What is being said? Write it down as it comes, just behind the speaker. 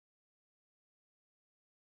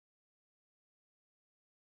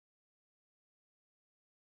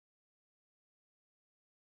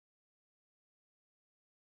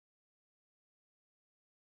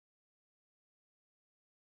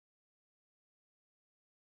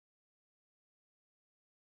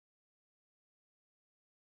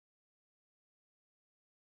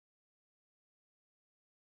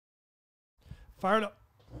Fire it up.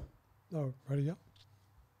 Oh, ready to go?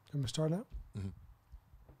 Can we start now?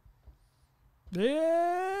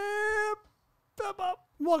 Yeah.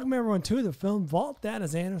 Welcome everyone to the Film Vault. That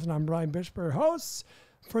is Anderson. I'm Bryan Bishop, host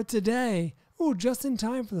for today. Ooh, just in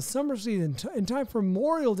time for the summer season, in time for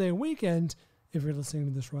Memorial Day weekend, if you're listening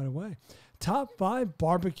to this right away. Top 5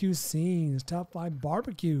 barbecue scenes. Top 5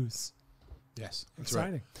 barbecues. Yes, that's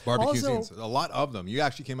exciting. Right. Barbecue scenes. A lot of them. You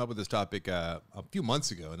actually came up with this topic a few months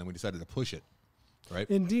ago, and then we decided to push it, right?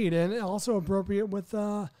 Indeed, and also appropriate with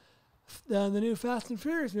the new Fast and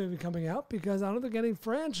Furious movie coming out, because I don't think any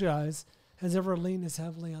franchise has ever leaned as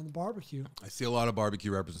heavily on the barbecue. I see a lot of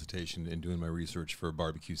barbecue representation in doing my research for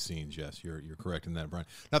barbecue scenes. Yes, you're correct in that, Brian.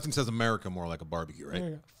 Nothing says America more like a barbecue, right? There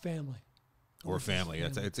you go. Family. Or family.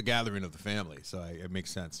 It's a gathering of the family, so it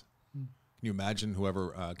makes sense. Can you imagine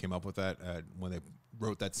whoever came up with that when they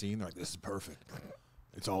wrote that scene? They're like, this is perfect.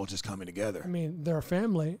 It's all just coming together. I mean, they're a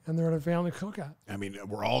family, and they're at a family cookout. I mean,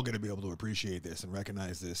 we're all going to be able to appreciate this and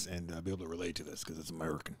recognize this and be able to relate to this because it's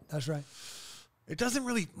American. That's right. It doesn't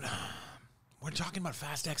really... We're talking about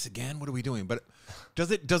Fast X again. What are we doing? But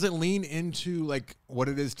does it lean into like what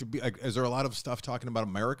it is to be? Like, is there a lot of stuff talking about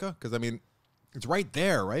America? Because I mean, it's right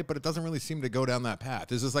there, right? But it doesn't really seem to go down that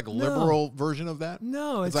path. Is this like a liberal version of that?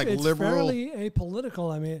 No, it's like it's liberal, fairly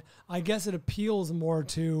apolitical. I mean, I guess it appeals more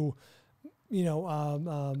to,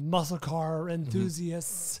 muscle car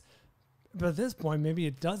enthusiasts. But at this point, maybe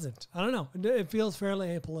it doesn't. I don't know. It feels fairly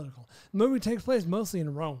apolitical. The movie takes place mostly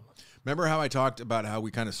in Rome. Remember how I talked about how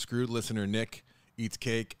we kind of screwed listener Nick Eats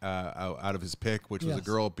Cake out of his pick, which was a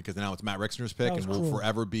girl, because now it's Matt Rixner's pick and will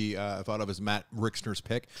forever be thought of as Matt Rixner's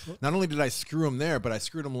pick. Not only did I screw him there, but I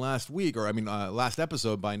screwed him last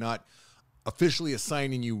episode by not officially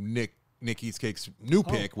assigning you Nick Eats Cake's new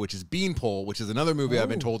pick, which is Beanpole, which is another movie I've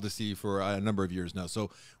been told to see for a number of years now.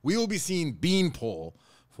 So we will be seeing Beanpole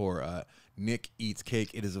for Nick Eats Cake.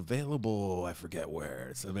 It is available, I forget where.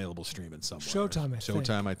 It's available streaming somewhere.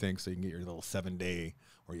 Showtime, I think. So you can get your little 7-day,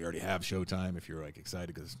 or you already have Showtime if you're like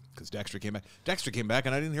excited because Dexter came back. Dexter came back,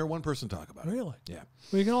 and I didn't hear one person talk about it. Really? Yeah.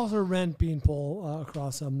 Well, you can also rent Beanpole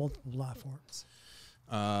across multiple platforms.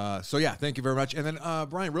 So yeah, thank you very much. And then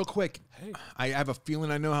Brian, real quick, I have a feeling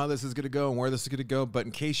I know how this is going to go and where this is going to go. But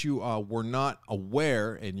in case you were not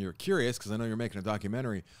aware and you're curious, because I know you're making a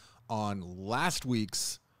documentary on last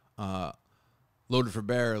week's Loaded for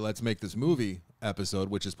Bear, Let's Make This Movie episode,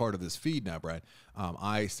 which is part of this feed now, Brad.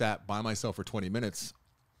 I sat by myself for 20 minutes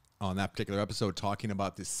on that particular episode talking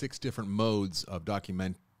about the 6 different modes of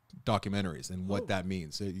documentaries and what that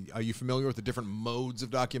means. Are you familiar with the different modes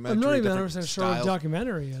of documentary? I'm not even 100% sure what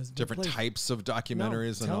documentary is. Different types of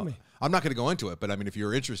documentaries. No, tell me. I'm not going to go into it, but I mean, if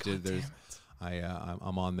you're interested,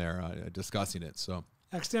 I'm on there discussing it. So.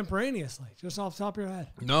 Extemporaneously, just off the top of your head.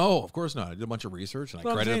 No, of course not. I did a bunch of research, and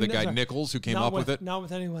I credited the guy Nichols who came up with it. Not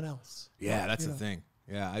with anyone else. Yeah, that's the thing.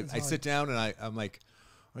 Yeah, I sit down and I'm like,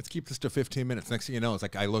 let's keep this to 15 minutes. Next thing you know, it's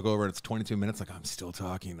like I look over and it's 22 minutes. Like I'm still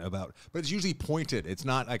talking about, but it's usually pointed. It's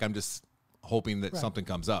not like I'm just hoping that something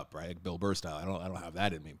comes up, right? Like Bill Burr style. I don't have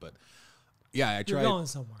that in me, but yeah, I try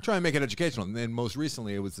and make it educational. And then most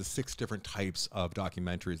recently, it was the 6 different types of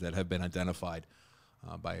documentaries that have been identified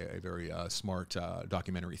by a very smart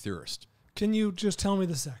documentary theorist. Can you just tell me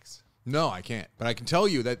the 6? No, I can't. But I can tell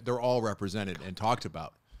you that they're all represented and talked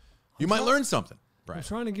about. You might learn something, Brian. I'm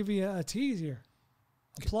trying to give you a tease here.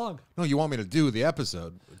 A plug. No, you want me to do the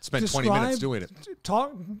episode. Spend 20 minutes doing it.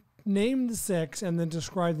 Name the 6 and then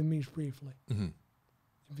describe them each briefly.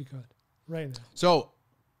 If you could. Right now. So,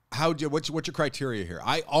 what's your criteria here?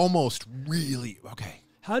 I almost really... Okay.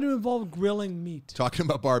 How to involve grilling meat. Talking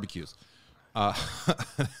about barbecues.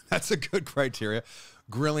 That's a good criteria.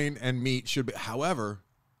 Grilling and meat should be. However,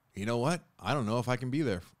 you know what? I don't know if I can be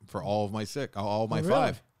there for all of my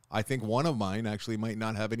 5. I think one of mine actually might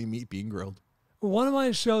not have any meat being grilled. Well, one of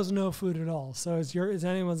mine shows no food at all. So is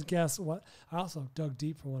anyone's guess what? I also dug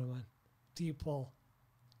deep for one of mine. Deep pull.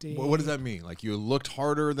 Deep. What does that mean? Like you looked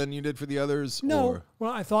harder than you did for the others? No. Or?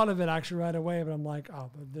 Well, I thought of it actually right away, but I'm like,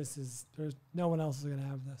 but there's no one else is going to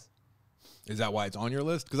have this. Is that why it's on your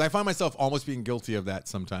list? Because I find myself almost being guilty of that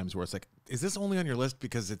sometimes where it's like, is this only on your list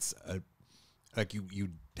because it's like you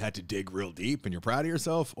had to dig real deep and you're proud of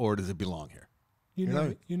yourself, or does it belong here?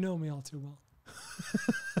 You know me all too well.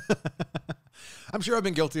 I'm sure I've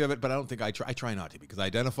been guilty of it, but I don't think I try not to, because I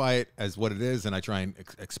identify it as what it is and I try and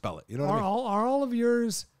expel it. You know what I mean? Are all of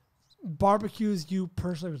yours barbecues you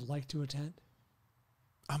personally would like to attend?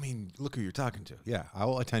 I mean, look who you're talking to. Yeah, I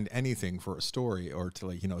will attend anything for a story or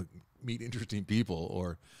to meet interesting people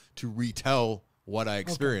or to retell what I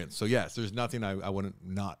experienced. Okay. So yes, there's nothing I wouldn't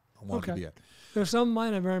not want to be at. There's some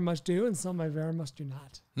mine I very much do and some I very much do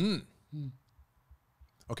not.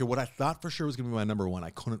 Okay, what I thought for sure was going to be my number one, I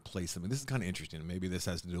couldn't place them. And this is kind of interesting. Maybe this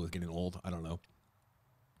has to do with getting old. I don't know.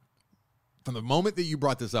 From the moment that you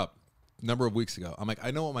brought this up a number of weeks ago, I'm like,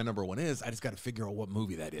 I know what my number one is. I just got to figure out what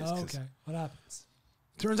movie that is. Oh, okay. What happens?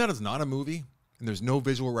 Turns out it's not a movie, and there's no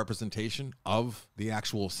visual representation of the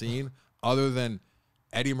actual scene other than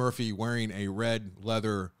Eddie Murphy wearing a red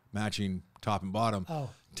leather matching top and bottom,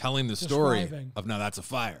 telling the story of Now That's a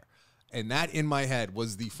Fire. And that in my head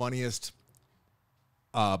was the funniest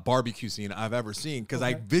barbecue scene I've ever seen, because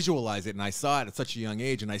I visualized it and I saw it at such a young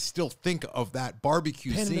age, and I still think of that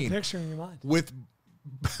barbecue scene. Painting the picture in your mind.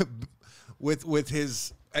 with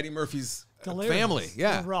his Eddie Murphy's Delirious. family.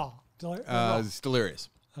 Yeah. Raw. It's Delirious.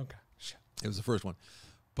 Okay. Shit. It was the first one.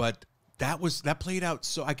 But that played out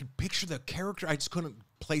so I could picture the character. I just couldn't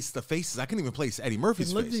place the faces. I couldn't even place Eddie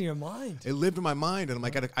Murphy's face. It lived in your mind. It lived in my mind, and I'm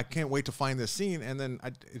like, I can't wait to find this scene. And then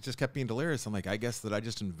it just kept being Delirious. I'm like, I guess that I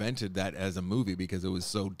just invented that as a movie because it was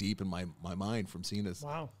so deep in my mind from seeing this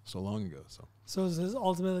so long ago. So is this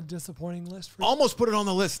ultimately a disappointing list for you? Almost put it on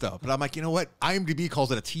the list, though. But I'm like, you know what? IMDb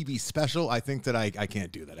calls it a TV special. I think that I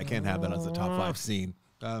can't do that. I can't have that as a top 5 scene.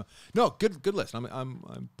 No, good list.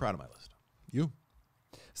 I'm proud of my list. You?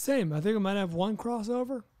 Same. I think I might have one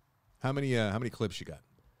crossover. How many clips you got?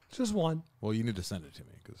 Just one. Well, you need to send it to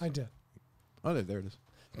me. I did. Oh, there it is.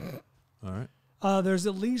 All right. There's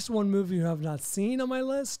at least one movie you have not seen on my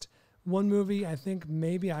list. One movie I think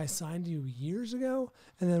maybe I signed you years ago,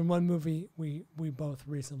 and then one movie we both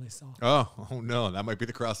recently saw. Oh no, that might be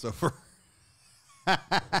the crossover. All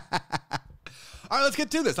right, let's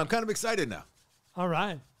get to this. I'm kind of excited now. All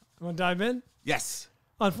right. You want to dive in? Yes.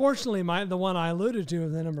 Unfortunately, the one I alluded to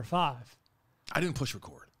is the number 5. I didn't push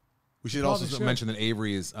record. We should also mention that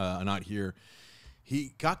Avery is not here.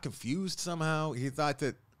 He got confused somehow. He thought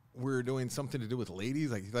that we were doing something to do with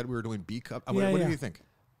ladies. Like he thought we were doing B cup. What do you think?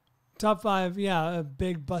 Top 5,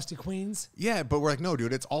 big busty queens. Yeah, but we're like, no,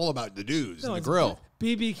 dude, it's all about the dudes and the grill.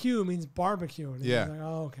 BBQ means barbecue. And yeah. He was like,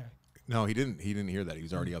 oh, okay. No, he didn't hear that. He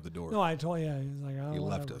was already out the door. No, I told you. He was like, oh, he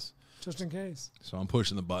whatever. left us. Just in case. So I'm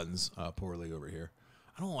pushing the buttons poorly over here.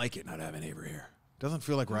 I don't like it not having Avery here. Doesn't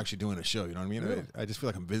feel like we're actually doing a show. You know what I mean? Really? I just feel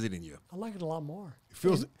like I'm visiting you. I like it a lot more. It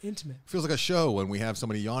feels intimate. Feels like a show when we have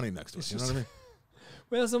somebody yawning next to us. You know what I mean?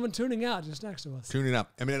 We have someone tuning out just next to us. Tuning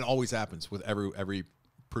up. I mean, it always happens with every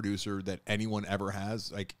producer that anyone ever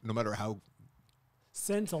has. Like, no matter how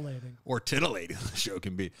scintillating or titillating the show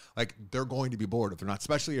can be, like, they're going to be bored if they're not,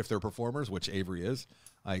 especially if they're performers, which Avery is.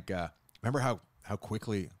 Like, remember how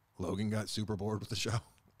quickly Logan got super bored with the show?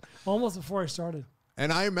 Almost before he started.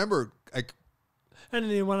 And I remember, like, and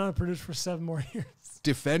then he went on to produce for 7 more years.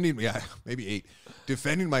 Defending, maybe 8.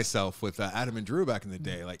 Defending myself with Adam and Drew back in the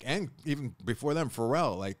day, like, and even before them,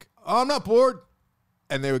 Pharrell, like, oh, I'm not bored,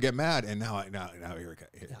 and they would get mad. And now here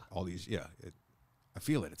all these, I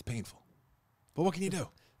feel it. It's painful, but what can you do?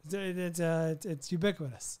 It's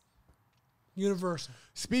ubiquitous, universal.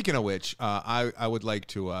 Speaking of which, I would like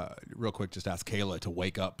to real quick just ask Kayla to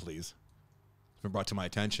wake up, please. It's been brought to my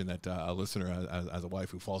attention that a listener has a wife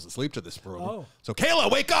who falls asleep to this program. Oh. So Kayla,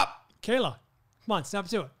 wake up! Kayla, come on, step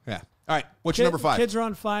to it. Yeah. All right. What's your number 5? Kids are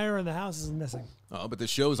on fire and the house is missing. Oh, but the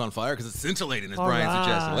show's on fire because it's scintillating, as All Brian right.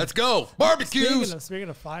 suggested. Let's go. Barbecues. Speaking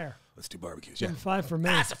of fire. Let's do barbecues. Yeah. Number 5 for me.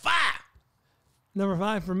 That's a fire. Number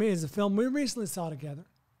 5 for me is a film we recently saw together.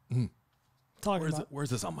 Where's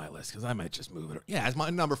this on my list? Because I might just move it. Yeah, it's my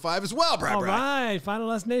number 5 as well, Brad. All right. Final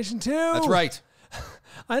Destination 2. That's right.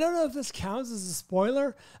 I don't know if this counts as a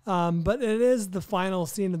spoiler, but it is the final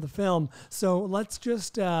scene of the film. So let's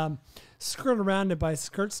just skirt around it by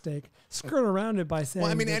saying.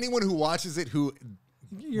 Well, I mean, anyone who watches it who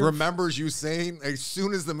remembers you saying as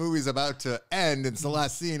soon as the movie's about to end, it's the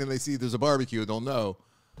last scene, and they see there's a barbecue, they'll know.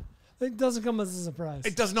 It doesn't come as a surprise.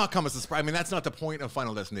 It does not come as a surprise. I mean, that's not the point of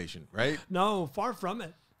Final Destination, right? No, far from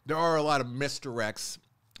it. There are a lot of misdirects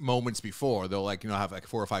moments before. They'll have like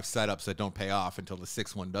 4 or 5 setups that don't pay off until the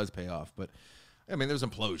 6th one does pay off. But I mean, there's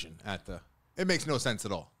implosion it makes no sense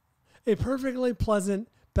at all. A perfectly pleasant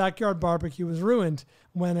backyard barbecue was ruined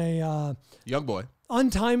when a young boy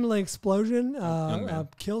untimely explosion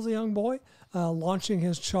kills a young boy, launching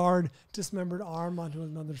his charred, dismembered arm onto his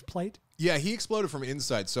mother's plate. Yeah, he exploded from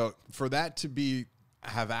inside. So for that to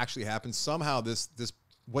have actually happened, somehow this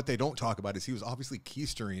what they don't talk about is he was obviously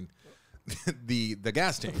keystering the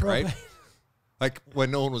gas tank, right? Like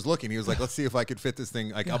when no one was looking, he was like, let's see if I could fit this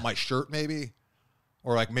thing up my shirt maybe.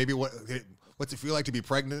 Or like maybe what's it feel like to be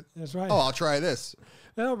pregnant? That's right. Oh, I'll try this.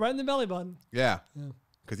 Oh, right in the belly button. Yeah.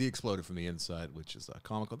 Because he exploded from the inside, which is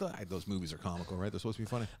comical. Those movies are comical, right? They're supposed to be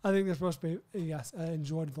funny. I think they're supposed to be, yes, I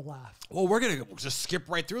enjoyed the laugh. Well, we're going to just skip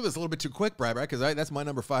right through this a little bit too quick, Brad, because that's my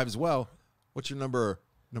number 5 as well. What's your number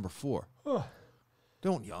Number 4. Oh.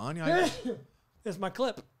 Don't yawn. It's my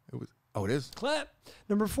clip. It was. Oh, it is. Clip.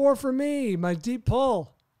 Number 4 for me. My deep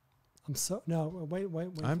pull. Wait.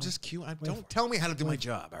 I'm just cute. Don't tell me how to do my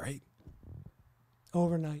job. All right.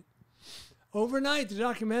 Overnight, the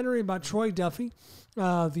documentary about Troy Duffy,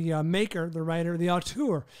 the maker, the writer, the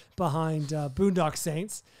auteur behind Boondock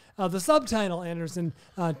Saints. The subtitle, Anderson,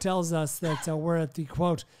 tells us that we're at the,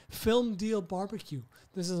 quote, film deal barbecue.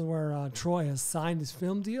 This is where Troy has signed his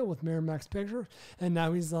film deal with Miramax Pictures, and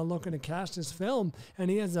now he's looking to cast his film, and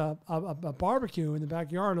he has a barbecue in the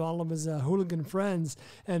backyard with all of his hooligan friends,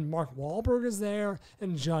 and Mark Wahlberg is there,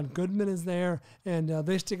 and John Goodman is there, and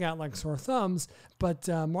they stick out like sore thumbs, but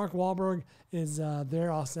Mark Wahlberg is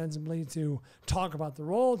there ostensibly to talk about the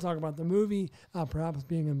role, talk about the movie, perhaps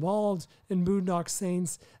being involved in Boondock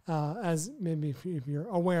Saints, as maybe if you're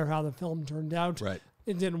aware of how the film turned out. Right.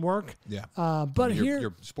 It didn't work. Yeah. But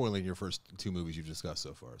you're spoiling your first 2 movies you've discussed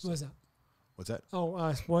so far. So. What's that? What's that?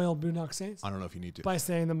 Oh, spoiled Boondock Saints? I don't know if you need to. By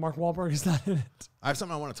saying that Mark Wahlberg is not in it. I have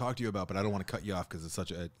something I want to talk to you about, but I don't want to cut you off because it's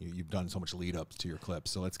such you've done so much lead up to your clips.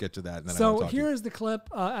 So let's get to that. And then So here's the clip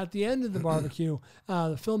at the end of the barbecue.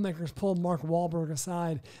 The filmmakers pulled Mark Wahlberg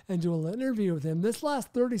aside and do an interview with him. This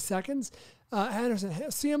last 30 seconds,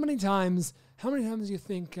 Anderson, see how many times do you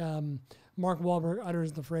think Mark Wahlberg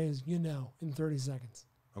utters the phrase, in 30 seconds?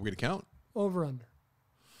 Are we going to count? Over, under.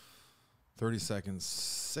 30 seconds,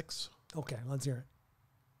 6. Okay, let's hear it.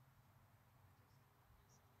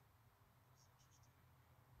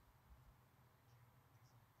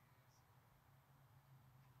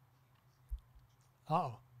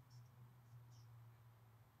 Uh-oh.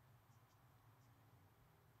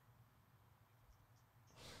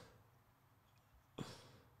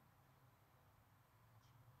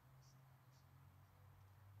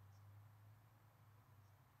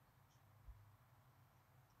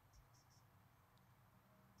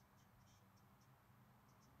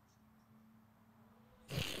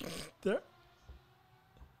 There.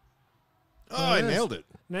 Oh, I nailed it.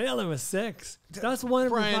 Nailed it with 6. That's 1 every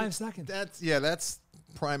Bryan, 5 seconds. That's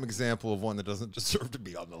prime example of one that doesn't deserve to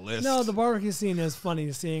be on the list. No, the barbecue scene is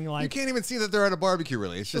funny. Seeing you can't even see that they're at a barbecue.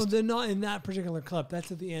 Really, it's just they're not in that particular clip.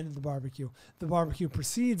 That's at the end of the barbecue. The barbecue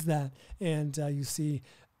precedes that, and you see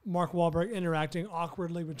Mark Wahlberg interacting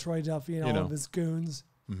awkwardly with Troy Duffy and all of his goons.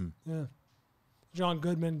 Mm-hmm. Yeah, John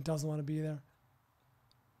Goodman doesn't want to be there.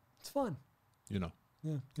 It's fun.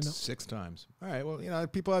 Yeah, 6 times. All right. Well,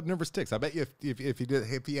 people have nervous tics. I bet you if he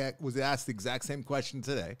was asked the exact same question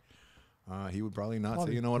today, he would probably not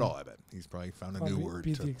say at all. I bet he's probably found a new word.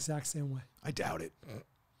 Be the exact same way. I doubt it.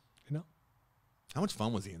 How much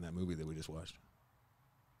fun was he in that movie that we just watched?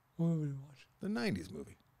 What movie did we watch? The '90s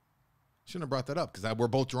movie. Shouldn't have brought that up because we're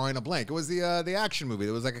both drawing a blank. It was the action movie.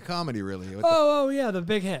 It was like a comedy, really. Yeah, The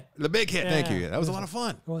Big Hit. The Big Hit. Thank you. Yeah, that was a lot of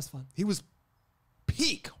fun. It was fun. He was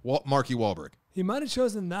peak Marky Wahlberg. He might have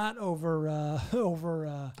chosen that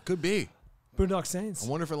over Could be Boondock Saints. I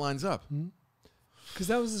wonder if it lines up. Because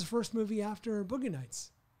that was his first movie after Boogie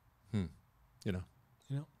Nights. I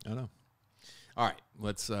know. All right,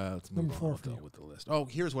 let's move Number 4 on with the list. Oh,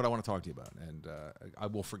 here's what I want to talk to you about, and I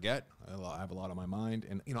will forget. I have a lot on my mind,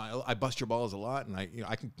 and I bust your balls a lot, and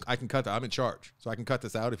I can cut that. I'm in charge, so I can cut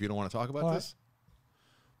this out if you don't want to talk about this.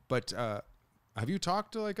 But have you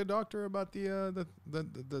talked to like a doctor about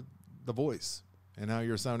the voice and how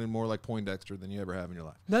you're sounding more like Poindexter than you ever have in your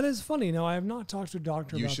life? That is funny. No, I have not talked to a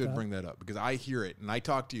doctor about that. You should bring that up because I hear it, and I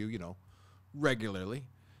talk to you, regularly,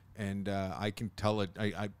 and I can tell it.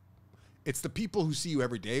 It's the people who see you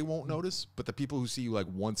every day won't notice, but the people who see you like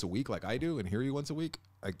once a week, like I do, and hear you once a week,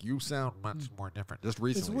 like you sound much more different just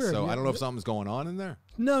recently. It's weird. So I don't know if something's going on in there.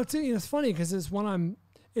 No, it's funny because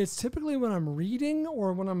it's typically when I'm reading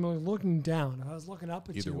or when I'm looking down. If I was looking up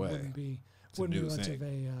at Either you, way, it wouldn't be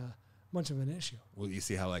much of an issue. Well, you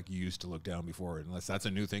see how like you used to look down before, unless that's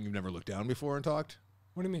a new thing you've never looked down before and talked.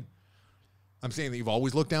 What do you mean? I'm saying that you've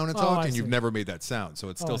always looked down and talked, and see. you've never made that sound. So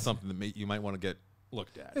it's still something that you might want to get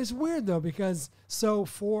looked at. It's weird though because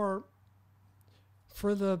for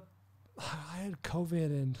I had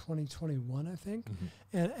COVID in 2021, I think,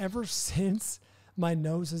 and ever since my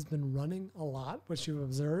nose has been running a lot, which you've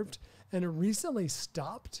observed, and it recently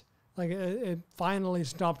stopped. Like it finally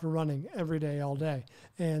stopped running every day, all day,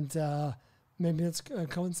 and maybe it's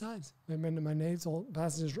coincides. Maybe my nasal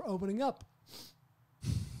passages are opening up.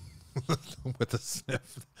 With a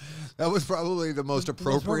sniff, that was probably the most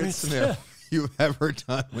appropriate sniff you've ever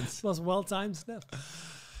done. Most well-timed sniff.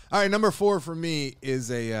 All right, number 4 for me is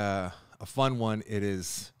a fun one. It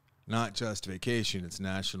is not just vacation; it's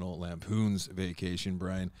National Lampoon's Vacation,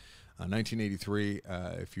 Brian. 1983,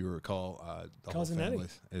 if you recall, the Cousin whole family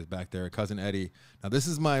Eddie is back there. Cousin Eddie. Now, this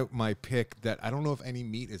is my pick that I don't know if any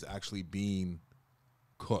meat is actually being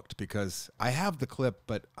cooked, because I have the clip,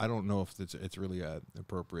 but I don't know if it's really an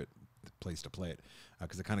appropriate place to play it,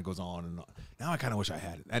 because it kind of goes on and on. Now I kind of wish I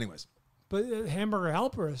had it. Anyways. But hamburger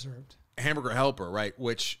helper is served. Hamburger helper, right?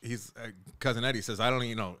 Which he's Cousin Eddie says, I don't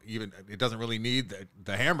even it doesn't really need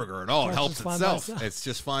the hamburger at all. It helps itself. It's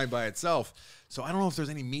just fine by itself. So I don't know if there's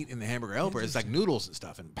any meat in the hamburger helper. It's like noodles and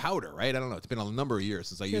stuff and powder, right? I don't know. It's been a number of years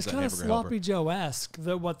since I used that hamburger helper. It's kind of Sloppy Joe-esque,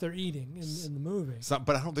 what they're eating in the movie.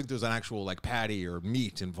 But I don't think there's an actual like patty or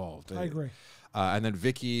meat involved. I agree. And then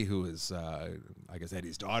Vicky, who is, I guess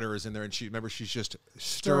Eddie's daughter, is in there, and she's just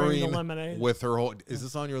stirring the lemonade with her whole. Is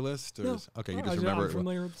this on your list? Or no. Okay, you just remember I'm it.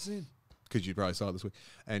 familiar with the scene. Because you probably saw it this week,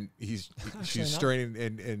 and she's stirring,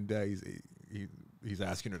 and he's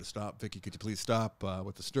asking her to stop. Vicky, could you please stop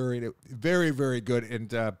with the stirring? Very, very good, and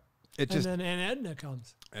then Aunt Edna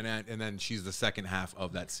comes, and then she's the second half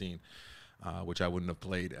of that scene, which I wouldn't have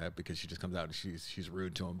played because she just comes out and she's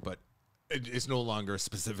rude to him, but it's no longer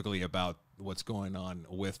specifically about what's going on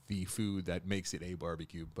with the food that makes it a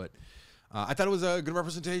barbecue, but. I thought it was a good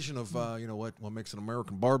representation of what makes an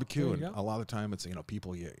American barbecue, and a lot of the time it's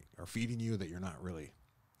people are feeding you that you're not really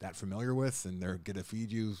that familiar with, and they're gonna feed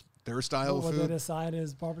you their style of food. What they decide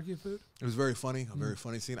is barbecue food. It was very funny, a very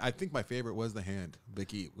funny scene. I think my favorite was the hand,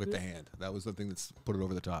 Vicky with the hand. That was the thing that's put it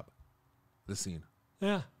over the top. This scene.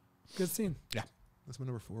 Yeah, good scene. Yeah. That's my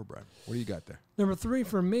number 4, Brian. What do you got there? Number 3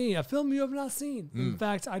 for me, a film you have not seen. In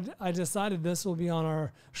fact, I decided this will be on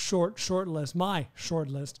our short list, my short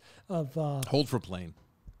list of. Hold for Plane.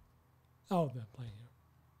 Oh, the plane.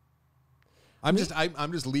 I'm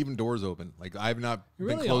just leaving doors open. Like I've not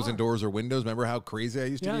been closing doors or windows. Remember how crazy I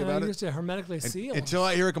used to be about it? You used to hermetically seal. Until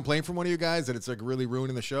I hear a complaint from one of you guys that it's like really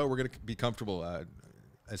ruining the show, we're gonna be comfortable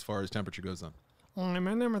as far as temperature goes on.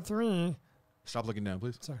 My number 3. Stop looking down,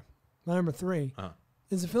 please. Sorry. My number 3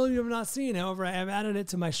 is a film you have not seen. However, I have added it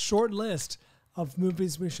to my short list of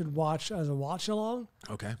movies we should watch as a watch along.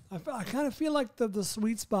 Okay. I kind of feel like the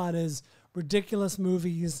sweet spot is ridiculous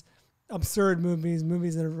movies, absurd movies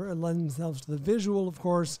that lend themselves to the visual, of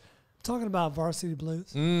course. I'm talking about Varsity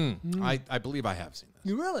Blues. I believe I have seen this.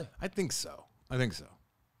 You really? I think so. I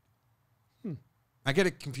get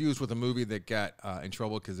it confused with a movie that got in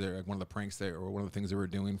trouble because they're one of the pranks or one of the things they were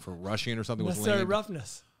doing for rushing or something. Necessary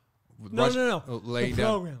Roughness. No. The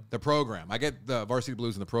program. The program. I get the Varsity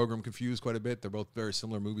Blues and the program confused quite a bit. They're both very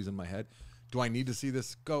similar movies in my head. Do I need to see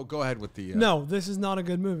this? Go ahead with the. No, this is not a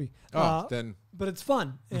good movie. Then. But it's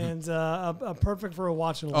fun and perfect for a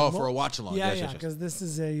watch along. Oh, for a watch along. Yeah, because this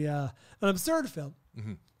is an absurd film,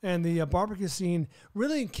 and the barbecue scene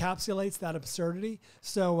really encapsulates that absurdity.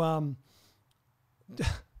 So.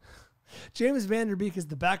 James Vanderbeek is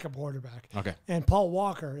the backup quarterback. Okay. And Paul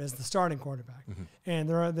Walker is the starting quarterback. And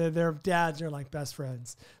their dads are like best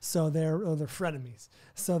friends. So they're frenemies.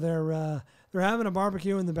 So they're having a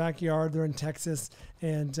barbecue in the backyard. They're in Texas,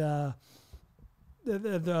 and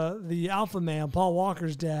the alpha male, Paul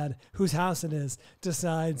Walker's dad, whose house it is,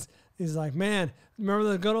 decides. He's like, man, remember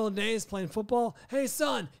the good old days playing football? Hey,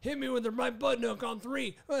 son, hit me with the right button hook on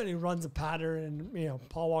 3. And he runs a pattern, and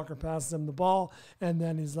Paul Walker passes him the ball, and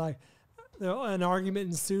then he's like, an argument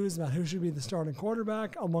ensues about who should be the starting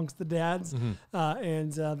quarterback amongst the dads,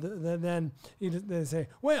 then they say,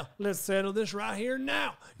 well, let's settle this right here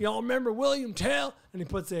now. Y'all remember William Tell? And he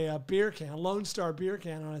puts a beer can, Lone Star beer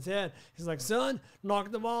can on his head. He's like, son, knock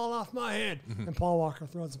the ball off my head. And Paul Walker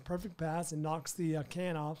throws a perfect pass and knocks the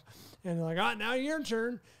can off. And they're like, all right, now your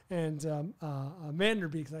turn. And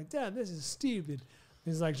Vanderbeek's like, Dad, this is stupid.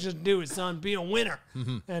 He's like, just do it, son. Be a winner.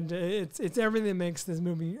 And it's everything that makes this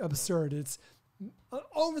movie absurd. It's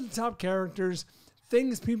over-the-top characters,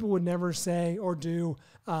 things people would never say or do,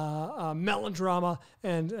 melodrama.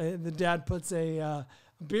 And the dad puts a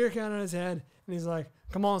beer can on his head, and he's like,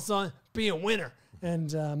 come on, son, be a winner.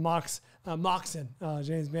 And Moxon,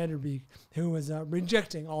 James Vanderbeek, who was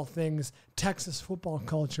rejecting all things Texas football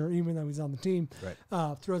culture, even though he's on the team,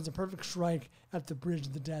 throws a perfect strike at the bridge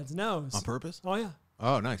of the dad's nose. On purpose? Oh, yeah.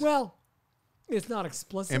 Oh, nice. Well, it's not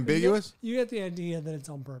explicit. Ambiguous? You get the idea that it's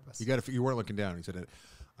on purpose. You weren't looking down. You said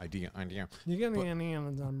idea. You get the idea that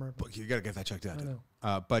it's on purpose. But you got to get that checked out. I know.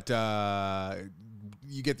 But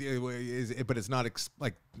you get but it's not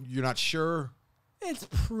like you're not sure. It's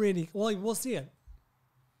pretty. Well, we'll see it.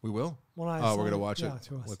 We will. We're gonna watch it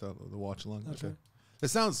to us. with the watch along. That's okay. right. It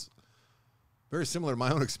sounds very similar to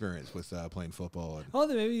my own experience with playing football and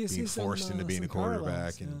then maybe you being see forced into being a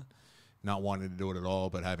quarterback parallels, not wanting to do it at all,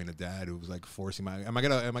 but having a dad who was like forcing my. Am I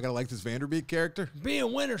gonna like this Vanderbeek character? Be a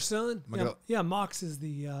winner, son. Yeah, Mox is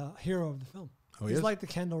the hero of the film. Oh, he's like the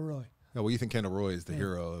Kendall Roy. Oh, well, you think Kendall Roy is the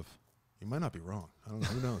hero of? You might not be wrong. I don't know.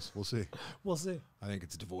 Who knows? We'll see. We'll see. I think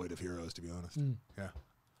it's devoid of heroes, to be honest. Yeah. I'm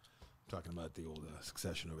talking about the old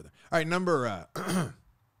Succession over there. All right, number.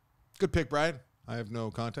 Good pick, Bryan. I have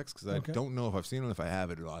no context because I don't know if I've seen it. If I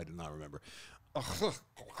have it, I do not remember.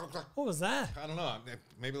 What was that? I don't know.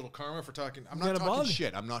 Maybe a little karma for talking. I'm not talking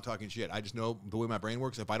shit. I'm not talking shit. I just know the way my brain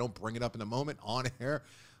works. If I don't bring it up in the moment on air,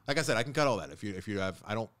 like I said, I can cut all that. If you have,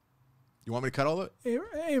 I don't. You want me to cut all of it?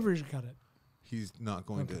 Avery should cut it. He's not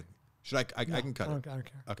going to. Should I? I can cut it. I don't care.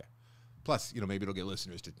 Okay. Plus, maybe it'll get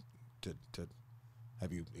listeners to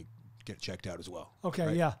have you get checked out as well. Okay.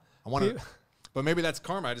 Right? Yeah. I want to. But maybe that's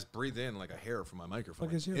karma. I just breathed in like a hair from my microphone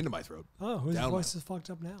into my throat. Oh, whose voice is fucked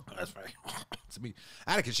up now? Oh, that's right. It's me.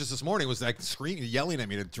 Atticus just this morning was like screaming, yelling at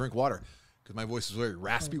me to drink water because my voice was very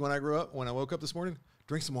raspy when I woke up this morning.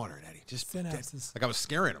 Drink some water, Daddy. Just like I was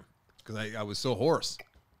scaring him because I was so hoarse.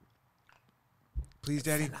 Please,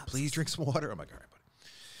 Daddy, please drink some water. I'm like, all right, buddy.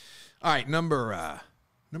 All right,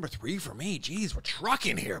 number 3 for me. Jeez, we're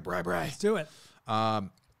trucking here, Bri. Let's do it. All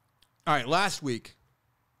right, last week.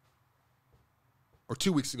 Or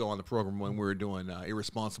 2 weeks ago on the program when we were doing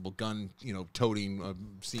irresponsible gun,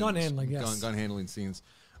 toting scenes. Gun handling, yes. Gun handling scenes.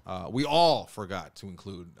 We all forgot to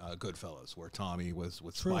include Goodfellas, where Tommy was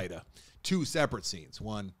with Spida. 2 separate scenes.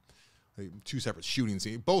 2 separate shooting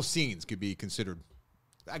scenes. Both scenes could be considered.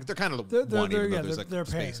 They're kind of one, even though there's like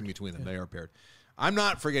space paired in between them. Yeah. They are paired. I'm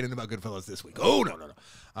not forgetting about Goodfellas this week. Oh,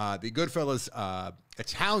 no. The Goodfellas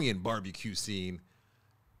Italian barbecue scene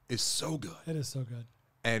is so good. It is so good.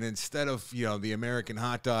 And instead of the American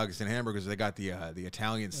hot dogs and hamburgers, they got the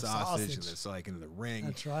Italian sausage, and it's like in the ring.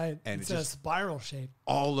 That's right. And it's a spiral shape.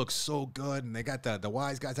 All looks so good, and they got the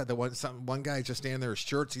wise guys. Had the one guy just standing there with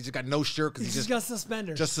shirts. He's just got no shirt because he's just got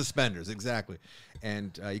suspenders. Just suspenders, exactly.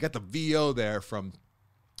 And you got the VO there from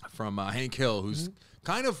Hank Hill, who's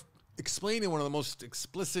kind of explaining one of the most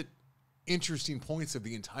explicit, interesting points of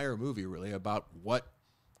the entire movie, really, about what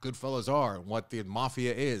Goodfellas are and what the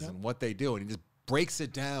mafia is and what they do, and he just breaks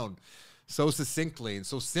it down so succinctly and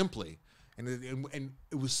so simply, and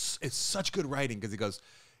it's such good writing because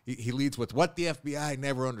he leads with what the FBI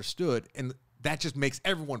never understood, and that just makes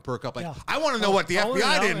everyone perk up. Like, I want to know what the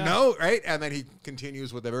FBI didn't know, right? And then he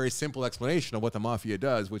continues with a very simple explanation of what the mafia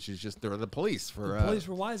does, which is just they're the police for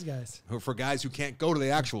wise guys, for guys who can't go to the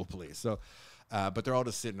actual police. So, but they're all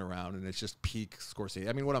just sitting around, and it's just peak Scorsese.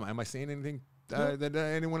 I mean, what am I saying anything that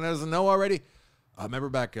anyone doesn't know already? I remember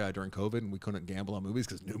back during COVID, and we couldn't gamble on movies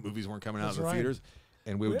because new movies weren't coming out in the theaters,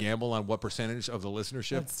 and we would gamble on what percentage of the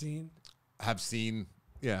listenership have seen.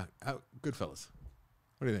 Yeah, Goodfellas.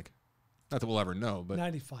 What do you think? Not that we'll ever know, but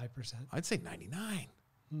 95%. I'd say 99.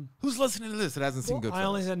 Who's listening to this that hasn't seen Goodfellas? I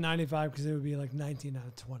only said 95 because it would be like 19 out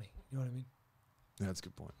of 20. You know what I mean? Yeah, that's a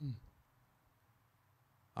good point.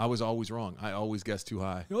 I was always wrong. I always guessed too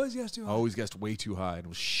high. You always guessed too high? I always guessed way too high, and it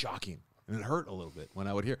was shocking. And it hurt a little bit when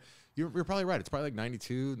I would hear. You're probably right. It's probably like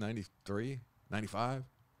 92, 93, 95.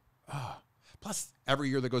 Plus, every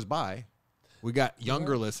year that goes by, we got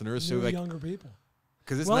younger listeners. So like younger people.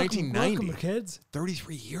 Because it's 1990. Welcome, kids.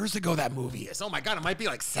 33 years ago that movie is. Oh, my God. It might be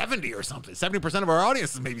like 70 or something. 70% of our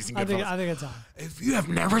audience has maybe seen Goodfellas. I think it's high. If you have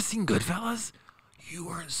never seen Goodfellas, you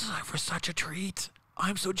are in for such a treat.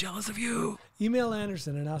 I'm so jealous of you. Email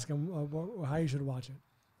Anderson and ask him how you should watch it.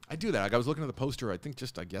 I do that. Like I was looking at the poster, I think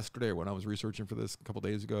just like yesterday or when I was researching for this a couple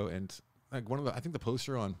days ago, and like I think the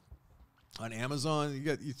poster on Amazon,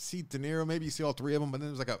 you see De Niro, maybe you see all 3 of them, but then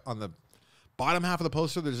there's like on the bottom half of the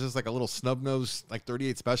poster, there's just like a little snub nose, like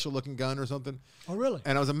 38 special looking gun or something. Oh, really?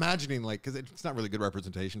 And I was imagining like, because it's not really good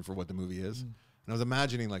representation for what the movie is. And I was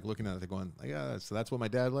imagining like looking at it going, like, yeah, so that's what my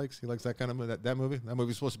dad likes. He likes that kind of that movie. That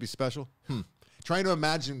movie's supposed to be special. Trying to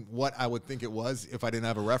imagine what I would think it was if I didn't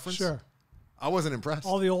have a reference. Sure. I wasn't impressed.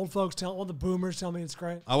 All the old folks all the boomers tell me it's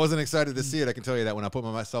great. I wasn't excited to see it. I can tell you that when I put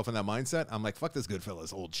myself in that mindset, I'm like, fuck this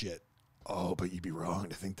Goodfellas old shit. Oh, but you'd be wrong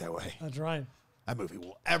to think that way. That's right. That movie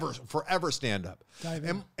will forever stand up.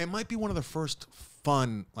 And it might be one of the first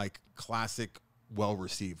fun, like classic,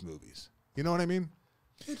 well-received movies. You know what I mean?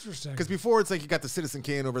 Interesting. Because before it's like you got the Citizen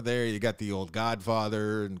Kane over there, you got the old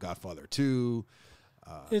Godfather and Godfather 2.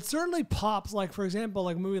 It certainly pops, like, for example,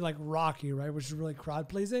 like a movie like Rocky, right, which is really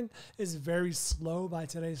crowd-pleasing, is very slow by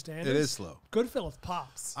today's standards. It is slow. Goodfellas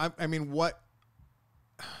pops. I mean, what...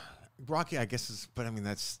 Rocky, I guess, is... But, I mean,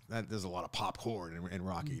 there's a lot of popcorn in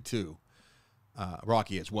Rocky, too.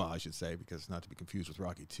 Rocky as well, I should say, because not to be confused with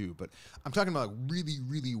Rocky 2. But I'm talking about like really,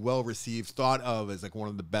 really well received, thought of as like one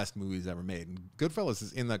of the best movies ever made. And Goodfellas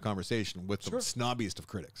is in that conversation with the snobbiest of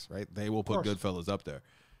critics, right? They will put Goodfellas up there.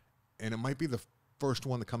 And it might be the first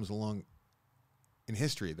one that comes along in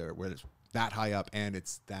history there where it's that high up and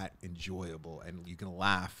it's that enjoyable and you can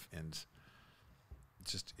laugh and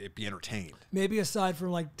just be entertained. Maybe aside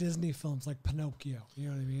from like Disney films like Pinocchio, you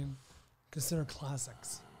know what I mean? Consider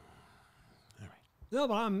classics. All right. No,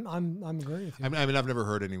 but I'm agreeing with you. I mean, I've never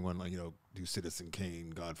heard anyone like do Citizen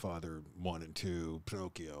Kane, Godfather 1 and 2,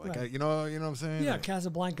 Pinocchio. Like you know what I'm saying? Yeah, like,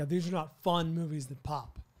 Casablanca. These are not fun movies that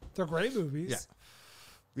pop. They're great movies.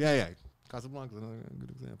 Yeah. Casablanca is another good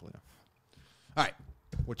example. Yeah. All right.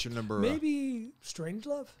 What's your number? Maybe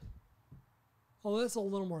Strangelove. Oh, that's a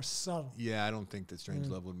little more subtle. Yeah, I don't think that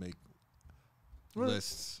Strangelove would make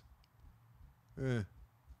lists. I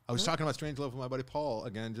was talking about Strangelove with my buddy Paul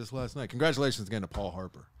again just last night. Congratulations again to Paul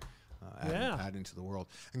Harper, adding to the world.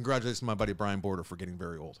 And congratulations to my buddy Brian Border for getting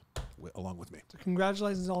very old, along with me. So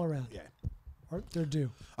congratulations all around. Yeah, they're due.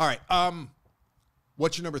 All right.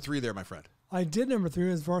 What's your number 3 there, my friend? I did number 3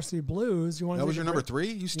 was Varsity Blues. You want that was your number 3?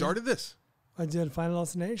 You started this. I did Final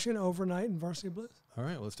Destination, Overnight, and Varsity Blues. All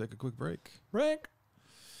right, let's take a quick break.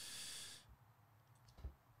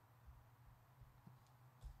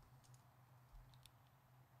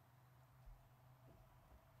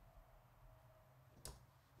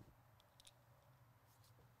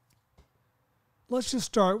 Let's just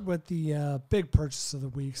start with the big purchase of the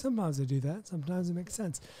week. Sometimes I do that. Sometimes it makes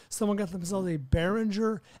sense. Someone got themselves a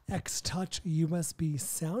Behringer X-Touch USB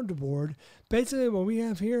soundboard. Basically what we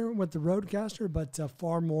have here with the Rodecaster, but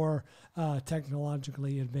far more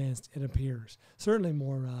technologically advanced, it appears. Certainly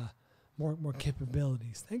more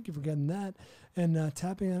capabilities. Thank you for getting that. And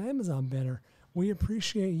tapping on Amazon banner. We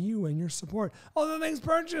appreciate you and your support. Other things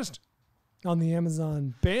purchased on the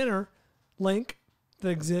Amazon banner link that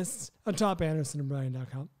exists atop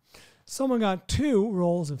AndersonandBryan.com. Someone got 2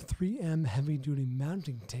 rolls of 3M heavy-duty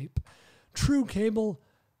mounting tape, True Cable,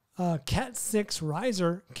 Cat 6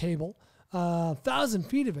 riser cable, 1,000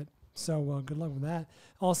 feet of it. So good luck with that.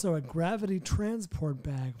 Also a gravity transport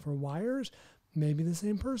bag for wires. Maybe the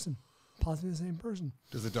same person. Possibly the same person.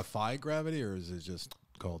 Does it defy gravity or is it just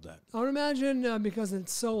called that? I would imagine because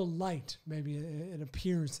it's so light, maybe it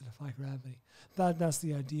appears to defy gravity. That's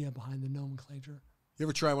the idea behind the nomenclature. You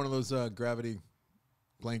ever try one of those gravity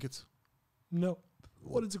blankets? No.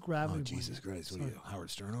 What is a gravity blanket? Jesus Christ. What are you, Howard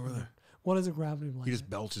Stern over there? What is a gravity blanket? He just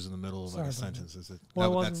belches in the middle of like a sentence.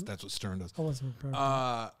 That's what Stern does.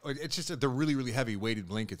 It's just that they're really, really heavy weighted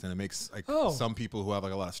blankets, and it makes like some people who have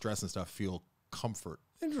like a lot of stress and stuff feel comfort.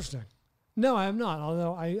 Interesting. No, I have not,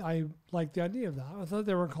 although I like the idea of that. I thought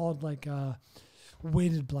they were called like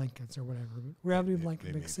weighted blankets or whatever. But gravity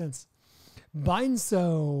blanket makes sense.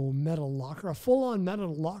 Bindso metal locker, a full-on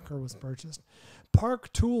metal locker was purchased.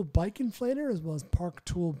 Park Tool bike inflator as well as Park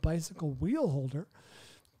Tool bicycle wheel holder,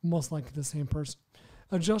 most likely the same person.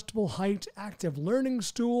 Adjustable height active learning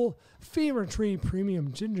stool. Fever Tree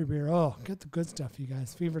premium ginger beer. Oh, get the good stuff, you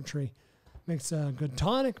guys. Fever Tree makes a good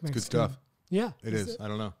tonic. Makes good stuff. Yeah, it is. I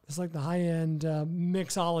don't know. It's like the high-end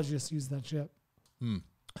mixologists use that shit.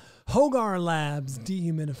 Hogar Labs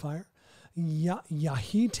dehumidifier.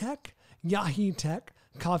 Yahi Tech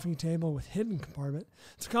coffee table with hidden compartment.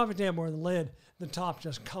 It's a coffee table where the lid, the top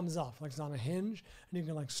just comes off like it's on a hinge, and you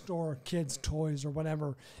can like store kids' toys or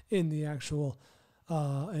whatever in the actual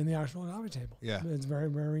coffee table. Yeah, it's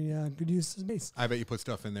very, very good use of space. I bet you put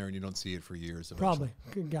stuff in there and you don't see it for years. Probably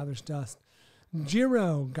gathers dust.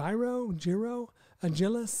 Gyro,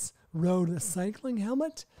 Agilis road cycling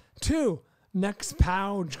helmet. 2 Next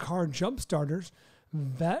Pouch car jump starters.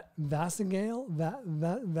 Vasagle.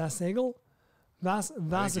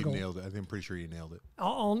 I think you nailed it. I'm pretty sure you nailed it.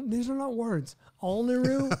 These are not words.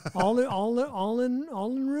 Allinru.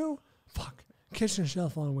 Fuck. Kitchen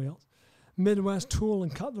shelf on wheels. Midwest tool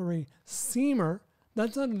and cutlery seamer.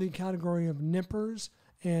 That's under the category of nippers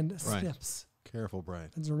and snips. Careful, Brian.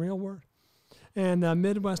 It's a real word. And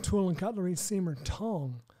Midwest tool and cutlery seamer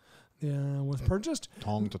tong. Was purchased.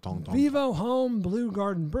 Tong. Vivo Home Blue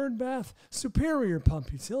Garden Bird Bath, Superior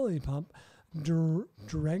Pump Utility Pump,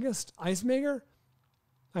 Dragist Ice Maker,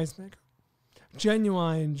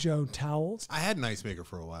 Genuine Joe Towels. I had an ice maker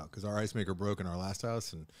for a while because our ice maker broke in our last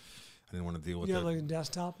house, and I didn't want to deal with it. You had like a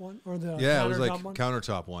desktop one or the it was like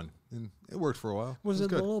countertop one, and it worked for a while. Was it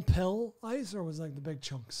good. The little pill ice or was it like the big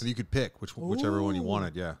chunks? So you could pick whichever one you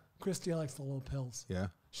wanted. Yeah. Christy likes the little pills. Yeah.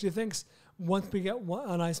 She thinks once we get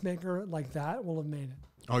an ice maker like that, we'll have made it.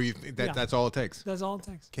 Oh, that's all it takes? That's all it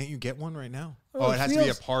takes. Can't you get one right now? Oh, it has to be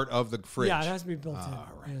a part of the fridge. Yeah, it has to be built in.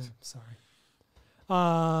 Right. Yeah, sorry.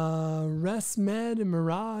 ResMed and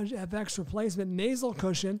Mirage FX replacement nasal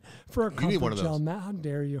cushion for a You need one comfort of gel those. mat. How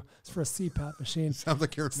dare you? It's for a CPAP machine. Sounds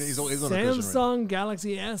like your nasal is on a cushion. Samsung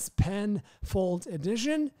Galaxy S Pen Fold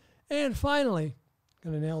Edition. And finally,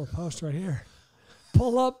 gonna nail the post right here.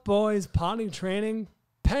 Pull Up Boys potty training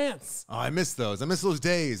pants. Oh, I miss those. I miss those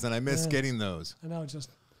days, and I miss getting those. I know, just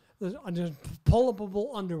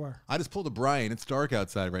pull-upable underwear. I just pulled a Bryan. It's dark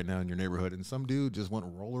outside right now in your neighborhood, and some dude just went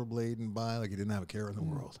rollerblading by like he didn't have a care in the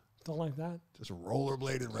world. Don't like that. Just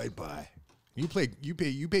rollerbladed right by. You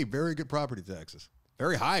pay very good property taxes.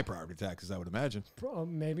 Very high property taxes, I would imagine.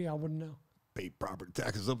 Maybe, I wouldn't know. Pay property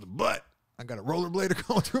taxes up the butt. I got a rollerblader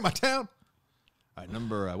going through my town. All right, not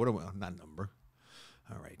number.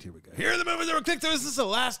 All right, here we go. Here are the movies that were clicked through. This is the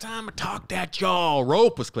last time I talked at y'all.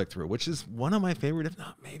 Rope was clicked through, which is one of my favorite, if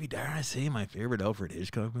not maybe, dare I say, my favorite Alfred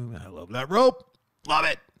Hitchcock movie. I love that Rope. Love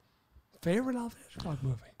it. Favorite Alfred Hitchcock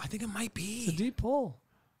movie? I think it might be. It's a deep pull.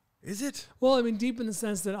 Is it? Well, I mean, deep in the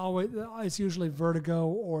sense that it's usually Vertigo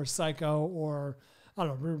or Psycho or, I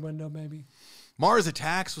don't know, Rear Window maybe. Mars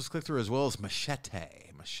Attacks was clicked through as well as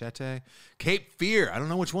Machete. Cape Fear. I don't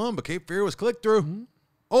know which one, but Cape Fear was clicked through. Mm-hmm.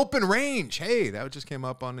 Open Range. Hey, that just came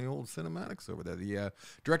up on the old cinematics over there. The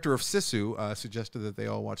director of Sisu suggested that they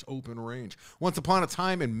all watch Open Range. Once Upon a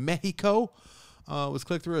Time in Mexico was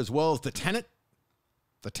clicked through, as well as The Tenet.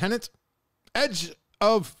 Edge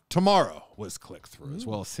of Tomorrow was clicked through, as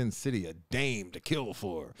well as Sin City, A Dame to Kill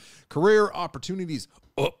For. Career Opportunities,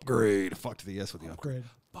 Upgrade. Fuck to the S with the upgrade.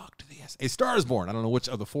 Fuck to the S. A Star is Born. I don't know which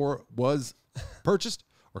of the four was purchased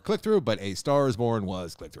or click through, but A Star is Born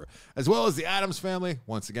was click through. As well as The Addams Family.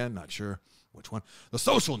 Once again, not sure which one. The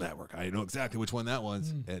Social Network. I know exactly which one that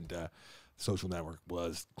was. And Social Network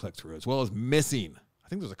was click through, as well as Missing. I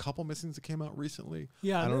think there's a couple Missings that came out recently.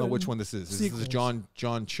 Yeah, I don't know which one this is. Is this a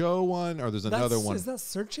John Cho one, or there's another one? Is that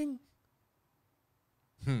Searching?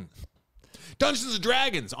 Dungeons and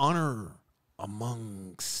Dragons. Honor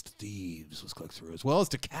Amongst Thieves was clicked through, as well as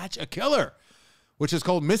To Catch a Killer, which is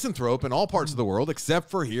called Misanthrope in all parts of the world,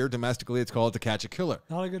 except for here, domestically, it's called To Catch a Killer.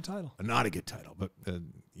 Not a good title. Not a good title, but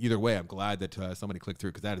either way, I'm glad that somebody clicked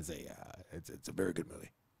through, because that is it's a very good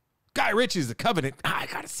movie. Guy Ritchie's The Covenant. I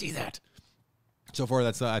got to see that. So far,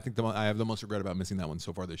 that's I think I have the most regret about missing that one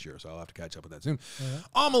so far this year, so I'll have to catch up with that soon.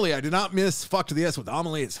 Amelie, I did not miss Fuck to the S with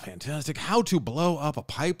Amelie. It's fantastic. How to Blow Up a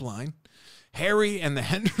Pipeline. Harry and the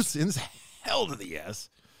Hendersons. Hell to the S.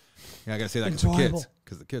 Yeah, I got to say that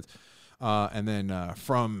because the kids. And then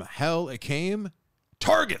From Hell It Came.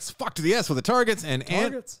 Targets. Fuck to the S with the Targets. And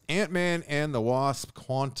Ant-Man and the Wasp.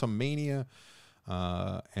 Quantumania.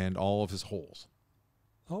 And all of his holes.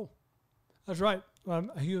 Oh, that's right.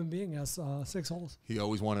 A human being has 6 holes. He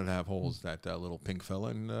always wanted to have holes, that little pink fella.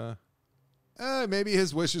 And maybe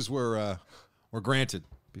his wishes were granted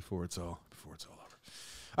before it's all over.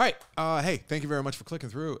 All right. Hey, thank you very much for clicking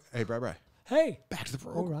through. Hey, bye. Hey. Back to the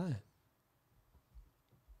program.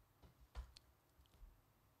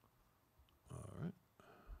 All right.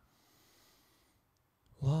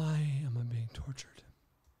 Why am I being tortured?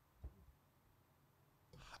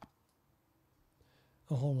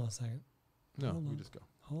 Oh, hold on a second. No, we just go.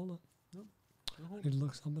 Hold on. Nope. I need to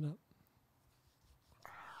look something up.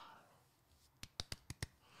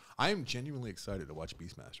 I am genuinely excited to watch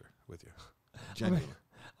Beastmaster with you. Genuinely.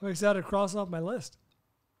 I'm excited to cross off my list.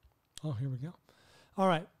 Oh, here we go. All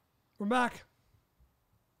right. We're back.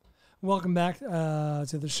 Welcome back to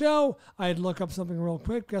the show. I had to look up something real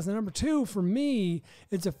quick because the number 2 for me,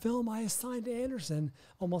 it's a film I assigned to Anderson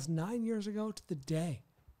almost 9 years ago to the day.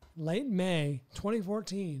 Late May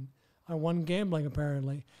 2014. I won gambling,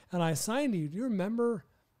 apparently. And I assigned to you. Do you remember?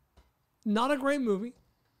 Not a great movie.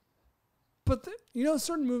 But,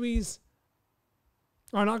 certain movies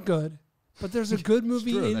are not good. But there's a good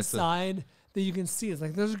movie inside that you can see. It's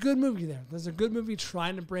like, there's a good movie there. There's a good movie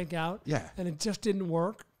trying to break out. Yeah. And it just didn't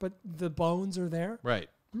work. But the bones are there. Right.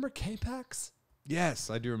 Remember K-Pax? Yes,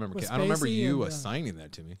 I do remember. I don't remember you assigning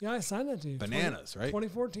that to me. Yeah, I assigned that to you. Bananas, right?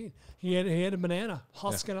 2014. He had a banana,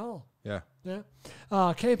 husk and all. Yeah.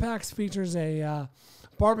 K-Pax features a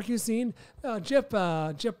barbecue scene. Jeff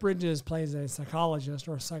Bridges plays a psychologist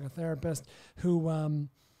or a psychotherapist who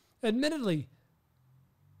admittedly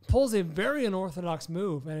pulls a very unorthodox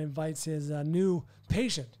move and invites his new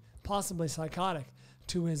patient, possibly psychotic,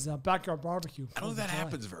 to his backyard barbecue. I don't think that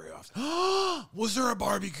happens very often. Was there a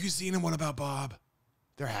barbecue scene in What About Bob?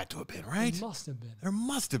 There had to have been, right? There must have been. There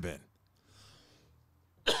must have been.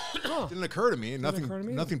 Didn't occur to me.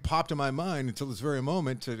 Nothing popped in my mind until this very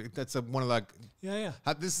moment. That's one of like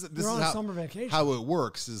This is how summer vacation. How it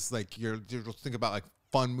works is like you'll think about like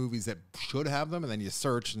fun movies that should have them, and then you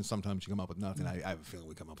search, and sometimes you come up with nothing. I have a feeling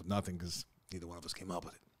we come up with nothing because Neither one of us came up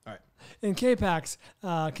with it. All right. In K-Pax,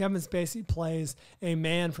 Kevin Spacey plays a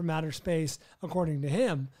man from outer space. According to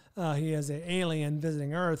him, he is an alien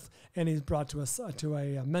visiting Earth, and he's brought to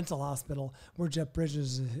a mental hospital where Jeff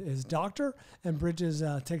Bridges is his doctor, and Bridges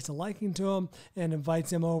takes a liking to him and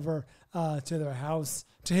invites him over to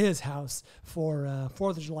his house for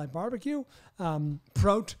 4th of July barbecue.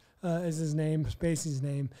 Prote is his name, Spacey's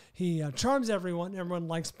name. He charms everyone. Everyone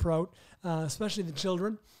likes Prote, especially the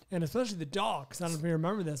children. And especially the dog, because I don't know if you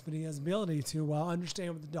remember this, but he has the ability to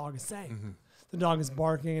understand what the dog is saying. Mm-hmm. The dog is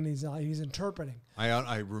barking, and he's interpreting.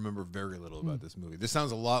 I remember very little about this movie. This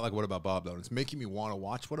sounds a lot like What About Bob, though. And it's making me want to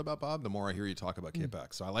watch What About Bob the more I hear you talk about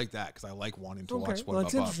K-Pax. So I like that, because I like wanting to watch What About Bob. Well,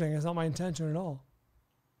 it's interesting. It's not my intention at all.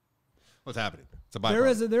 What's happening? It's a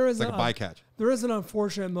byproduct. There is like a bycatch. There is an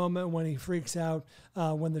unfortunate moment when he freaks out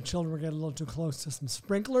when the children get a little too close to some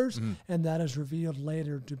sprinklers, and that is revealed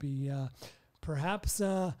later to be... perhaps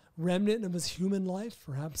a remnant of his human life,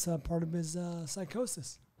 perhaps part of his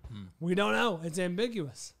psychosis. We don't know. It's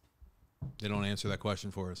ambiguous. They don't answer that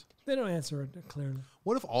question for us. They don't answer it clearly.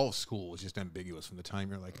 What if all of school was just ambiguous from the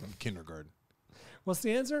time you're like in kindergarten? What's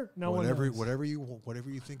the answer? No whatever, one knows.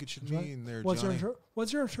 Whatever you think it should mean there, what's Johnny.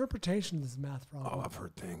 What's your interpretation of this math problem? Oh, I've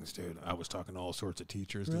heard things, dude. I was talking to all sorts of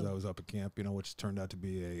teachers because I was up at camp, which turned out to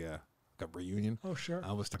be a reunion. Oh, sure.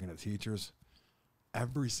 I was talking to teachers.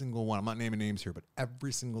 Every single one, I'm not naming names here, but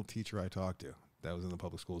every single teacher I talked to that was in the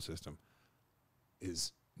public school system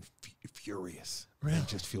is furious. Really? And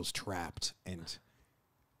just feels trapped and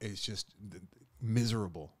is just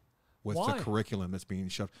miserable with Why? the curriculum that's being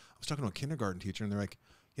shoved. I was talking to a kindergarten teacher, and they're like,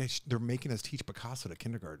 yeah, they're making us teach Picasso to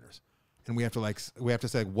kindergartners. And we have to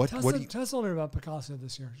say, what do you... Tess learned about Picasso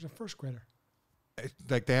this year. She's a first grader.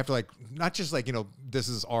 Like they have to not just this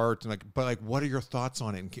is art and but what are your thoughts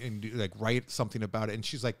on it and write something about it. And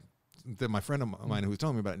she's like, my friend of mine who was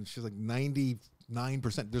telling me about it, and she's like 99%.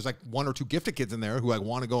 There's like one or two gifted kids in there who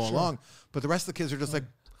want to go along, but the rest of the kids are just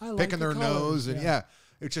picking their nose and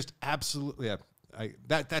it's just absolutely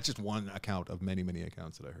that's just one account of many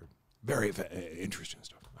accounts that I heard. Very interesting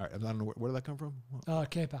stuff. All right, I don't know where did that come from?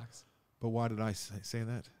 K-Pax. But why did I say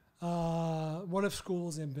that? What if school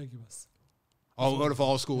is ambiguous? Oh, what if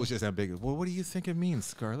all school was just ambiguous? Well, what do you think it means,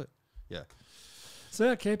 Scarlett? Yeah. So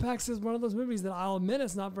yeah, K-Pax is one of those movies that I'll admit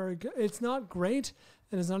it's not very good. It's not great,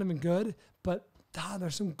 and it's not even good, but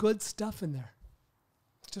there's some good stuff in there.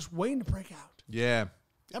 It's just waiting to break out. Yeah.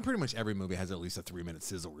 And pretty much every movie has at least a 3-minute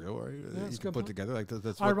sizzle reel, right? Yeah, you can put together.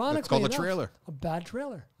 That's Ironically called a enough, trailer. A bad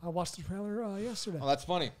trailer. I watched the trailer yesterday. Oh, that's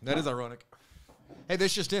funny. That is ironic. Hey,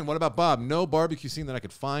 this just in. What about Bob? No barbecue scene that I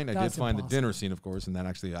could find. I did find the dinner scene, of course, and that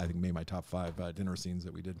actually, I think, made my top 5 dinner scenes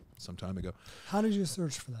that we did some time ago. How did you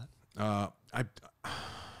search for that? I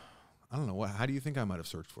don't know. How do you think I might have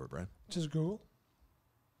searched for it, Brian? Just Google.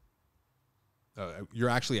 You're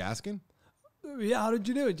actually asking? Yeah, how did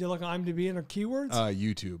you do it? Did you look on IMDb and keywords?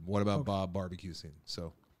 YouTube. What about Bob barbecue scene?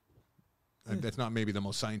 So that's not maybe the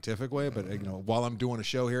most scientific way, but while I'm doing a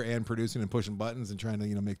show here and producing and pushing buttons and trying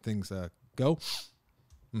to make things go.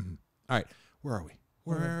 Mm-hmm. All right, where are we?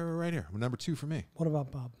 We're right here. Number 2 for me. What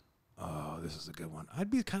about Bob? Oh, this is a good one. I'd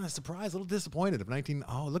be kind of surprised, a little disappointed if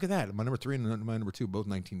Oh, look at that. My number 3 and my number 2, both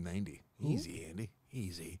 1990. Ooh. Easy, Andy.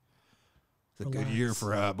 Easy. It's a good year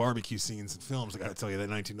for barbecue scenes and films. I got to tell you that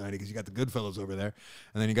 1990 because you got the Goodfellas over there,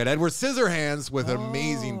 and then you got Edward Scissorhands with an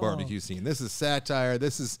amazing barbecue scene. This is satire.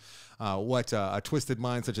 This is what a twisted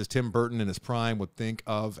mind such as Tim Burton in his prime would think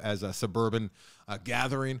of as a suburban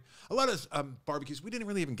gathering. A lot of barbecues we didn't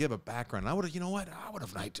really even give a background. I would have, I would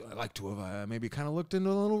have liked to have maybe kind of looked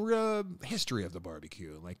into a little history of the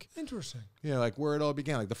barbecue, interesting. Yeah, where it all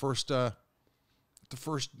began, the first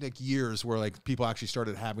years where people actually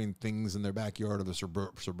started having things in their backyard of the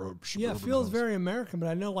suburban. Yeah, it feels very American, but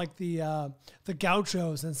I know the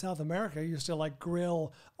gauchos in South America used to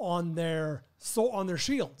grill on their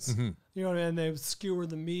shields. Mm-hmm. And they skewer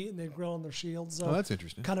the meat and they grill on their shields. So that's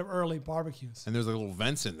interesting. Kind of early barbecues. And there's little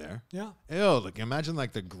vents in there. Yeah. Ew, imagine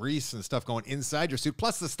the grease and stuff going inside your suit,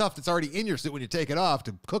 plus the stuff that's already in your suit when you take it off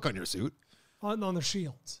to cook on your suit. On their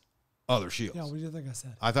shields. Oh, they're shields. Yeah, what do you think I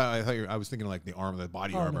said? I was thinking the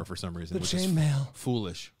body armor for some reason. The chainmail.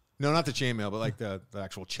 Foolish. No, not the chainmail, but the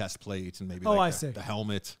actual chest plate and maybe I see. The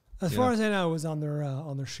helmet. As far as I know, it was on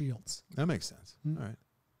their shields. That makes sense. Mm-hmm. All right.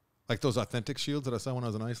 Like those authentic shields that I saw when I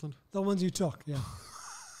was in Iceland? The ones you took, yeah.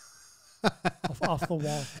 off the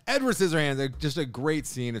wall. Edward Scissorhands, just a great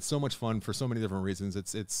scene. It's so much fun for so many different reasons.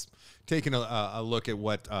 It's taking a look at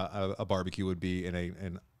what a barbecue would be in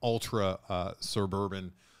an ultra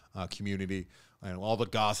suburban community, and all the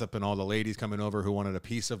gossip and all the ladies coming over who wanted a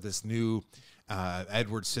piece of this new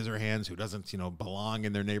Edward Scissorhands, who doesn't, belong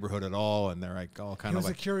in their neighborhood at all, and they're like all kind He of was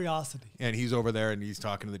like a curiosity. And he's over there, and he's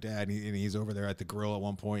talking to the dad, and he's over there at the grill at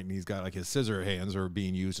one point, and he's got like his scissor hands are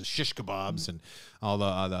being used as shish kebabs, and all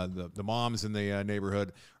the moms in the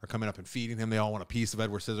neighborhood are coming up and feeding him. They all want a piece of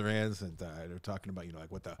Edward Scissorhands, and they're talking about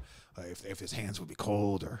like what the if his hands would be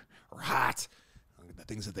cold or hot. The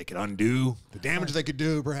things that they could undo, the damage they could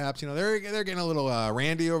do, perhaps. They're getting a little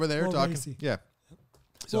randy over there talking. Racy. Yeah.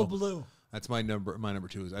 So blue. That's my number. My number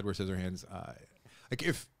 2 is Edward Scissorhands. Like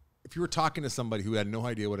if you were talking to somebody who had no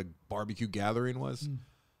idea what a barbecue gathering was,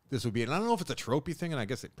 this would be. And I don't know if it's a tropey thing, and I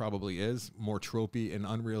guess it probably is more tropey and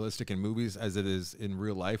unrealistic in movies as it is in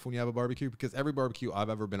real life when you have a barbecue. Because every barbecue I've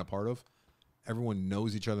ever been a part of, everyone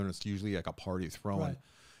knows each other, and it's usually like a party throwing. Right.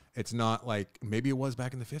 It's not like maybe it was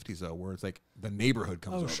back in the 50s though, where it's like the neighborhood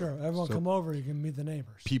comes over. Oh, sure. Everyone come over. You can meet the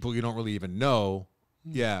neighbors. People you don't really even know.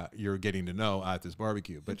 Yeah, you're getting to know at this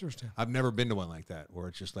barbecue. But Interesting. I've never been to one like that where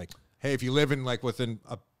it's just like, hey, if you live in like within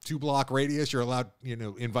a 2-block radius, you're allowed,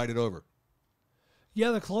 invited over.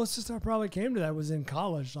 Yeah, the closest I probably came to that was in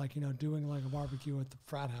college, like, doing like a barbecue at the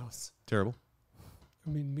frat house. Terrible. I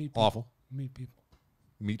mean, meet people. Awful. Meet people.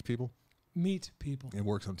 Meet people. Meet people. It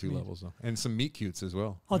works on 2 levels though, and some meet cutes as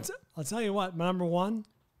well. I'll tell you what. My number 1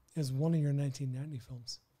 is one of your 1990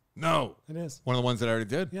 films. No, It is. one of the ones that I already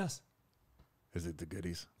did. Yes, Is it The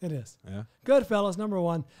Goodies? it is. Yeah. Goodfellas, number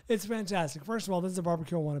 1. It's fantastic. First of all, this is a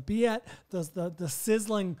barbecue I want to be at. The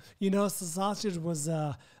sizzling, the sausage was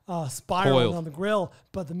spiraling Coiled. on the grill,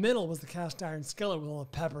 but the middle was the cast iron skillet with all the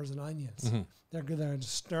peppers and onions. They're good there,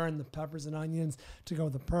 just stirring the peppers and onions to go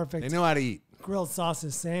with the perfect They know how to eat. grilled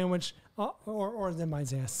sausage sandwich, or they might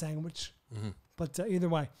say a sandwich. But either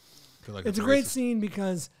way, I feel like it's a that's great racist. scene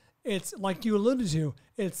because it's, like you alluded to,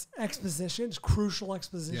 it's exposition. It's crucial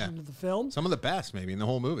exposition Yeah. to the film. Some of the best, maybe in the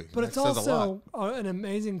whole movie. But That it's says a lot. also an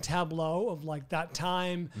amazing tableau of like that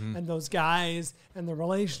time and those guys and the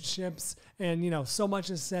relationships. And, so much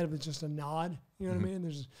is said with just a nod. You know what I mean?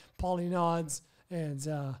 There's poly nods. And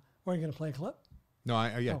are you going to play a clip? No,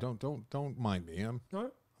 don't mind me. I'm All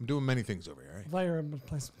right. doing many things over here. I Right? thought you were going to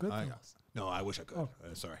play some good things. No, I wish I could. Oh.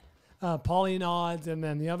 Sorry. Paulie nods, and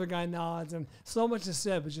then the other guy nods, and so much is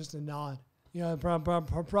said, but just a nod.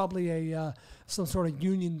 Probably some sort of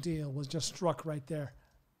union deal was just struck right there.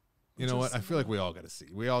 You know what? I feel like we all got to see.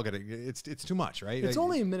 We all got to. It's too much, right? It's Like,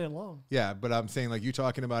 only a minute long. Yeah, but I'm saying like you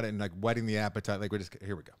talking about it and like whetting the appetite. Like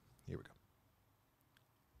here we go.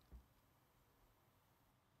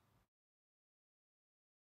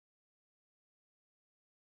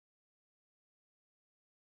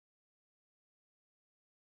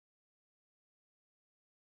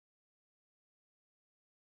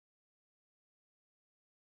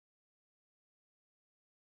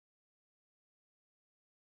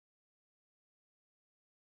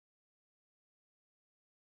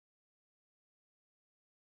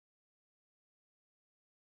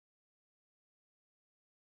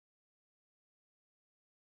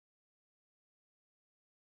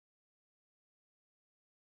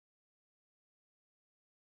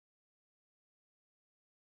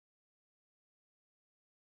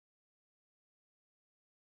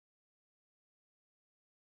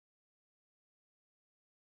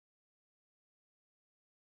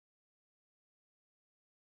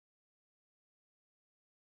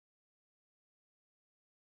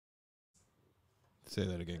 Say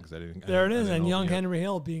that again because I didn't. There it I is, didn't and young open it up. Henry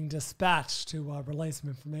Hill being dispatched to relay some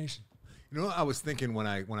information. You know what I was thinking when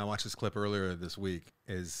I watched this clip earlier this week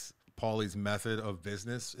is Paulie's method of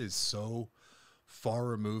business is so far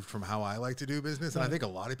removed from how I like to do business, and I think a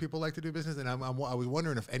lot of people like to do business. And I was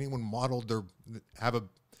wondering if anyone modeled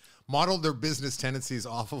their business tendencies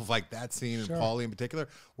off of like that scene and Paulie in particular,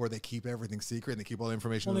 where they keep everything secret and they keep all the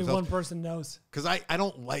information. Only themselves. one person knows. Because I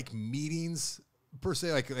don't like meetings per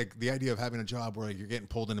se, like the idea of having a job where like, you're getting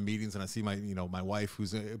pulled into meetings, and I see my wife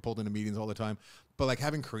who's pulled into meetings all the time. But like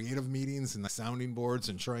having creative meetings and the sounding boards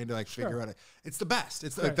and trying to like figure out it's the best.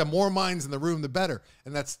 It's like the more minds in the room, the better.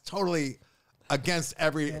 And that's totally against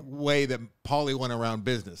every way that Paulie went about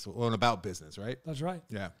business, right? That's right.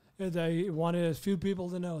 Yeah. They wanted as few people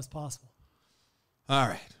to know as possible. All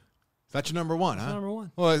right. That's your number one, huh? Number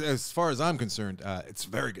one. Well, as far as I'm concerned, it's a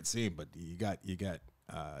very good scene, but you got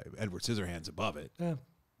Edward Scissorhands above it. Yeah,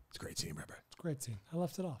 It's a great scene, remember? it's a great scene. I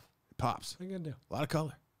left it off. It pops. What are you gonna do? A lot of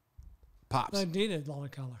color. Pops. I needed a lot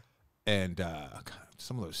of color. And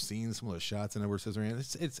some of those scenes, some of those shots in Edward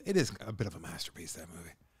Scissorhands, it is a bit of a masterpiece, that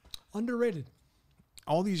movie. Underrated.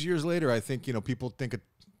 All these years later, I think, people think of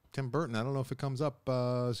Tim Burton. I don't know if it comes up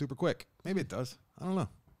super quick. Maybe it does. I don't know.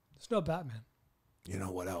 There's no Batman. You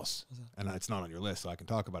know what else? And it's not on your list, so I can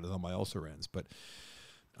talk about it on my also ends. But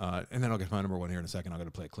And then I'll get to my number one here in a second. I'm going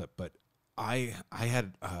to play a clip. But I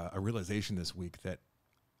had a realization this week that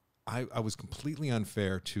I was completely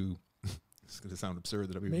unfair to. It's going to sound absurd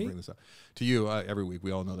that I'm even bringing this up to you every week.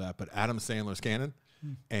 We all know that. But Adam Sandler's Canon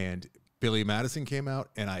and Billy Madison came out,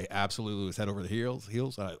 and I absolutely was head over the heels.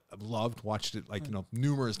 I loved, watched it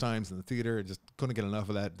numerous times in the theater. I just couldn't get enough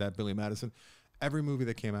of that Billy Madison. Every movie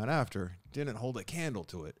that came out after didn't hold a candle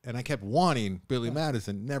to it, and I kept wanting Billy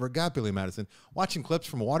Madison. Never got Billy Madison. Watching clips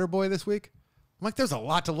from Waterboy this week, I'm like, there's a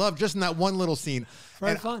lot to love just in that one little scene.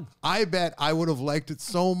 Very fun. I bet I would have liked it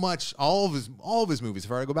so much. All of his movies.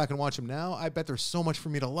 If I go back and watch them now, I bet there's so much for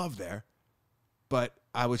me to love there. But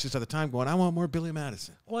I was just at the time going, I want more Billy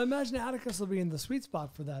Madison. Well, I imagine Atticus will be in the sweet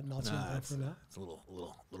spot for that. Not It's for that. It's a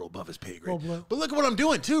little above his pay grade. Blue. But look at what I'm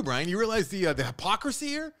doing too, Brian. You realize the hypocrisy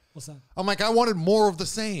here? What's that? I'm like, I wanted more of the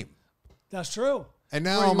same. That's true. And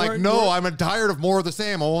now I'm like, no, I'm tired of more of the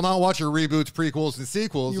same. I will not watch your reboots, prequels, and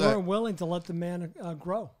sequels. You weren't willing to let the man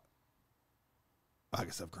grow. I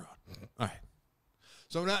guess I've grown. All right.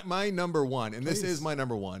 So not my number one, and this is my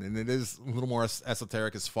number one, and it is a little more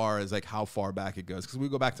esoteric as far as like how far back it goes, because we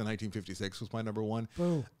go back to 1956 was my number one,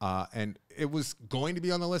 and it was going to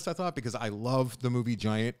be on the list, I thought, because I love the movie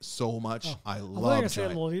Giant so much. I love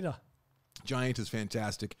Giant. Lolita. Giant is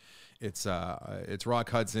fantastic. It's Rock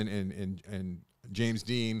Hudson and James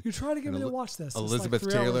Dean. You try to get me to watch this. Elizabeth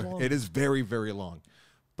Taylor. It is very, very long,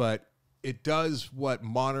 but it does what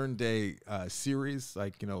modern day series,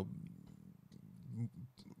 like,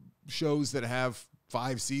 shows that have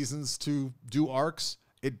 5 seasons to do arcs.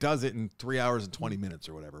 It does it in 3 hours and 20 minutes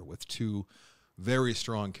or whatever, with 2 very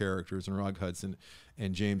strong characters in Rock Hudson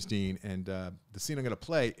and James Dean. And the scene I'm going to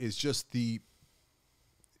play is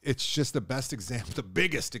it's just the best example, the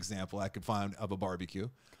biggest example I could find of a barbecue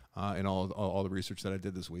in all the research that I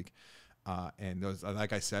did this week. And those,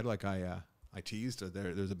 like I said, like I teased,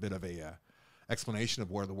 there's a bit of a explanation of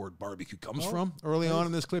where the word barbecue comes from early on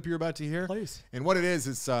in this clip you're about to hear. Please. And what it is,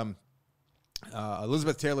 it's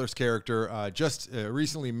Elizabeth Taylor's character just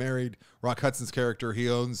recently married Rock Hudson's character. He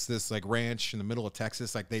owns this like ranch in the middle of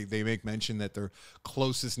Texas. Like they make mention that their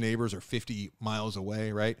closest neighbors are 50 miles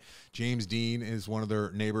away, right? James Dean is one of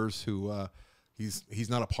their neighbors who he's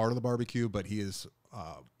not a part of the barbecue, but he is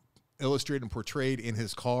illustrated and portrayed in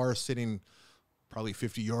his car sitting probably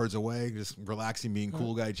 50 yards away, just relaxing, being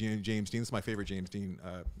cool guy James Dean. This is my favorite James Dean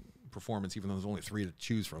performance, even though there's only 3 to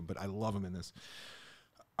choose from, but I love him in this.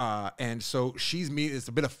 And so it's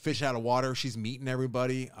a bit of fish out of water. She's meeting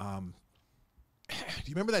everybody. Do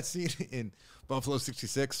you remember that scene in Buffalo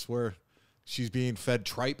 66 where she's being fed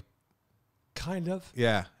tripe? Kind of.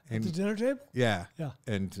 Yeah. At the dinner table? Yeah. Yeah.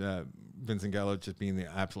 And Vincent Gallo just being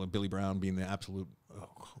the absolute, Billy Brown being the absolute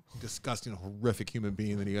disgusting, horrific human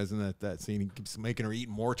being that he is in that scene. He keeps making her eat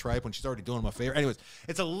more tripe when she's already doing him a favor. Anyways,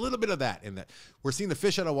 it's a little bit of that in that. We're seeing the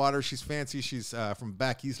fish out of water. She's fancy. She's from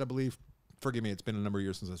back east, I believe. Forgive me, it's been a number of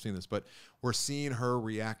years since I've seen this, but we're seeing her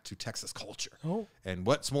react to Texas culture. And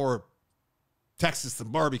what's more Texas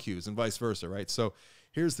than barbecues and vice versa, right? So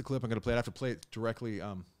here's the clip. I'm going to play it. I have to play it directly.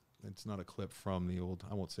 It's not a clip from the old,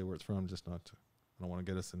 I won't say where it's from, just not, I don't want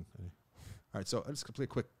to get us in. All right, so I'm just going to play a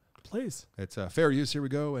quick. Please. It's fair use. Here we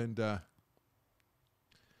go. And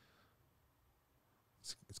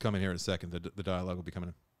it's coming here in a second. The dialogue will be coming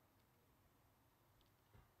in.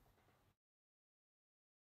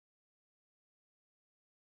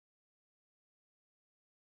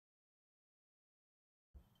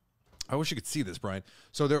 I wish you could see this, Brian.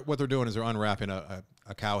 So what they're doing is they're unwrapping a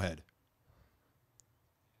cow head.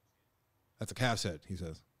 That's a calf's head, he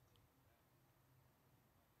says.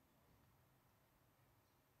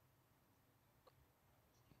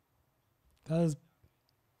 That.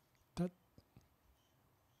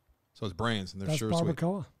 So it's brains, and they're That's sure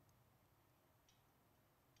barbacoa. Sweet.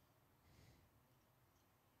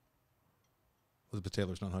 Elizabeth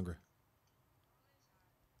Taylor's not hungry.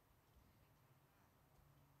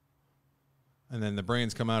 And then the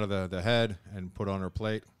brains come out of the head and put on her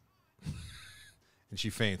plate. And she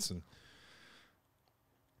faints. And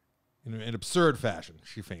in an absurd fashion,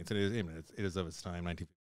 she faints. It is of its time,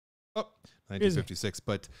 1956.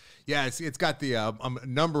 But yeah, it's got the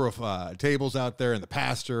number of tables out there and the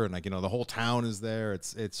pasture, and the whole town is there.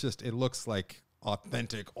 It looks like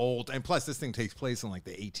authentic old, and plus this thing takes place in like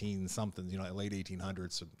the 18-somethings, late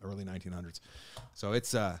 1800s, early 1900s. So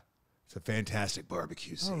it's a fantastic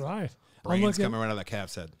barbecue scene. All right. Brains coming right out of that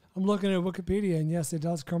calf's head. I'm looking at Wikipedia, and yes, it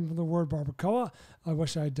does come from the word barbacoa. I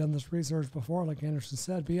wish I had done this research before, like Anderson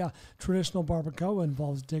said. But yeah, traditional barbacoa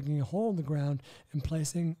involves digging a hole in the ground and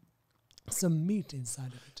placing some meat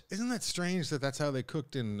inside of it. Isn't that strange that that's how they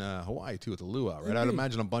cooked in Hawaii, too, with the luau, right? I'd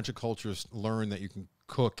imagine a bunch of cultures learned that you can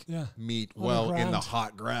cook Yeah. meat On the well in the ground.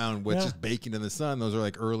 hot ground with Yeah. just baking in the sun. Those are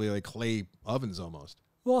like early like clay ovens almost.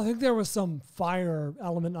 Well, I think there was some fire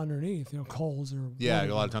element underneath, coals or Yeah,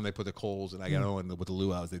 whatever. a lot of time they put the coals, and I know and with the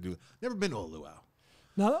luau's they do. Never been to a luau.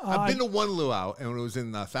 No, I've been to one luau, and it was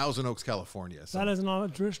in Thousand Oaks, California. that is not a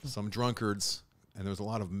traditional. Some drunkards, and there was a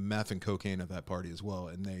lot of meth and cocaine at that party as well.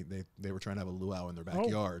 And they were trying to have a luau in their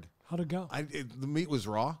backyard. How'd it go? The meat was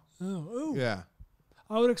raw. Oh, ooh. Yeah,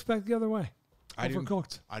 I would expect the other way. I didn't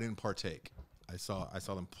Overcooked. I didn't partake. I saw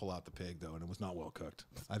them pull out the pig though, and it was not well cooked.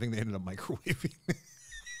 I think they ended up microwaving.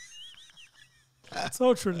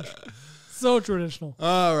 So traditional. So traditional.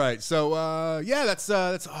 All right, so yeah, that's.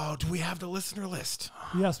 Oh, do we have the listener list?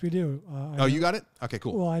 Yes, we do. Oh, you got it? Okay,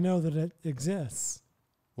 cool. Well, I know that it exists.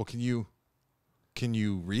 Well, can you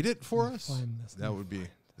read it for us? Find this. That'd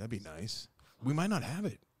be nice. We might not have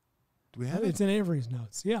it. Do we have it? It's in Avery's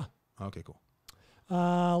notes. Yeah. Okay, cool.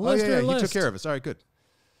 Listener He list. took care of us. All right, good.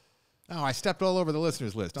 Oh, I stepped all over the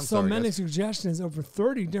listeners list. I'm So sorry, many guys. suggestions, over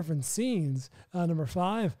 30 different scenes. Number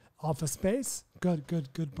 5, Office Space. Good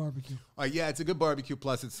barbecue. Yeah, it's a good barbecue.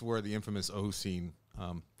 Plus, it's where the infamous O scene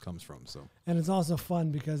comes from. So And it's also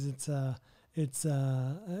fun because it's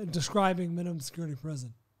describing minimum security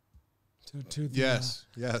prison to the, yes,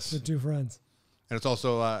 the two friends. and it's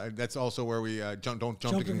also that's also where we don't jump to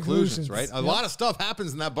to conclusions, conclusions. right? A Yep. lot of stuff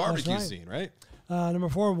happens in that barbecue right. scene, right? Number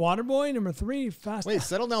 4, Waterboy. Number 3, Fast. Wait,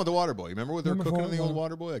 settle down with the water boy. Remember what they were Number cooking four, in the old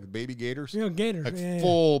water boy, like baby gators? Gators. Like Yeah.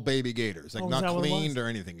 full baby gators, like Oh, is not that what it cleaned was? or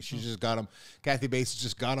anything. She just got them. Kathy Bates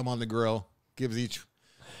just got them on the grill. Gives each of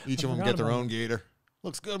them forgot get their about own gator.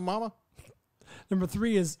 Looks good, Mama. Number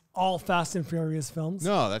 3 is all Fast and Furious films.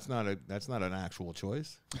 No, that's not an actual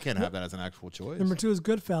choice. You can't have that as an actual choice. Number 2 is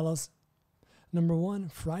Goodfellas. Number 1,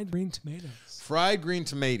 Fried Green Tomatoes. Fried green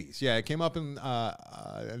tomatoes. Yeah, it came up in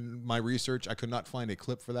my research. I could not find a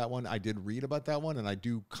clip for that one. I did read about that one, and I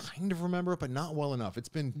do kind of remember it, but not well enough. It's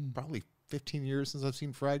been probably 15 years since I've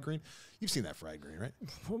seen Fried Green. You've seen that Fried Green, right?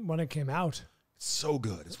 When it came out. It's so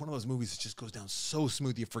good. It's one of those movies that just goes down so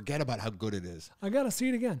smooth. You forget about how good it is. I got to see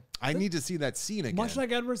it again. I need to see that scene again. Much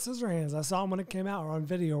like Edward Scissorhands. I saw him when it came out or on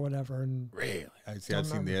video or whatever. And Really? I've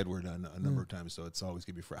seen the Edward a number of times, so it's always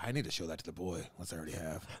going to be free. I need to show that to the boy, once I already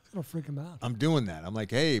have. it's going to freak him out. I'm doing that. I'm like,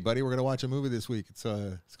 hey, buddy, we're going to watch a movie this week. It's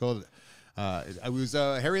called, it was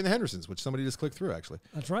Harry and the Hendersons, which somebody just clicked through, actually.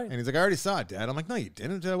 That's right. And he's like, I already saw it, Dad. I'm like, no, you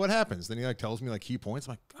didn't. What happens? Then he like tells me like key points.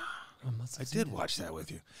 I'm like, I did watch that with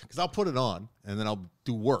you. Because I'll put it on, and then I'll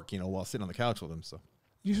do work, while sitting on the couch with him. So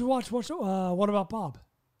You should watch What About Bob?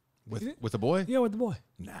 With the boy? Yeah, with the boy.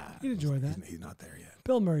 Nah. He'd enjoy that. He's not there yet.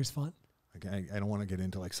 Bill Murray's fun. I don't want to get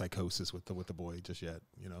into like psychosis with the boy just yet,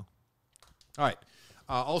 All right.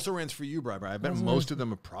 Also rants for you, Brian. I bet most of them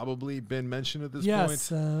have probably been mentioned at this Yes.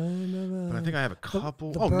 point. But I think I have a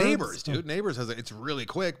couple. the Burbs. Neighbors. Dude. Neighbors it's really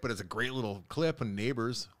quick, but it's a great little clip on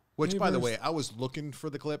Neighbors. Which, by the Neighbors. way, I was looking for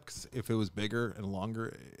the clip because if it was bigger and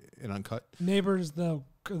longer and uncut. Neighbors, the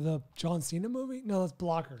John Cena movie? No, that's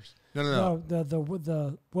Blockers. No.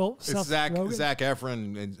 It's Zac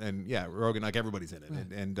Efron and yeah, Rogan, like everybody's in it.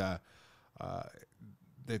 Right. And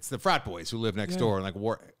it's the frat boys who live next door. And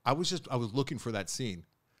like I was looking for that scene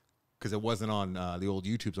because it wasn't on the old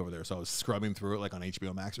YouTubes over there. So I was scrubbing through it like on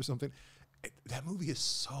HBO Max or something. That movie is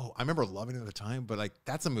so, I remember loving it at the time, but like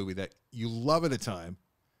that's a movie that you love at a time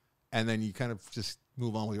and then you kind of just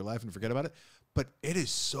move on with your life and forget about it. But it is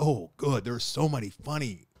so good. There are so many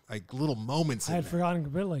funny like little moments in I had there. forgotten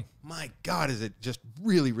completely. My God, is it just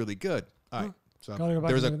really, really good? All right. So Gotta go back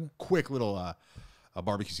there's and a look at quick little a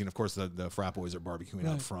barbecue scene. Of course, the frat boys are barbecuing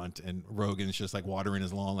out Right. front, and Rogan's just like watering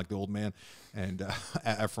his lawn like the old man. And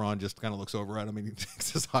Efron just kind of looks over at him and he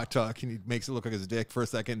takes his hot dog and he makes it look like his dick for a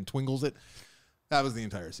second and twingles it. That was the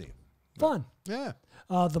entire scene. Fun. Yeah.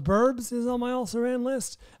 The Burbs is on my also ran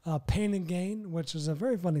list. Pain and Gain, which is a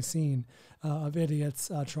very funny scene of idiots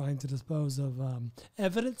trying to dispose of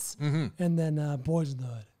evidence. Mm-hmm. And then Boys in the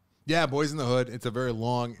Hood. Yeah, Boys in the Hood. It's a very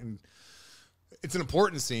long and it's an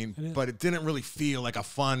important scene, but it didn't really feel like a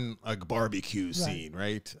fun like barbecue scene,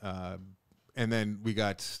 right? And then we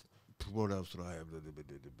got, what else did I have?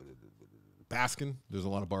 Baskin. There's a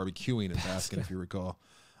lot of barbecuing in Baskin, if you recall.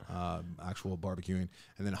 Actual barbecuing.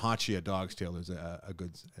 And then Hachi at Dog's Tail. There's a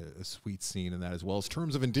good, sweet scene in that as well as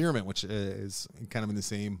Terms of Endearment, which is kind of in the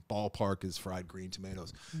same ballpark as Fried Green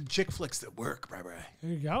Tomatoes. Chick flicks that work, bye.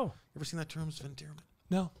 There you go. You ever seen that Terms of Endearment?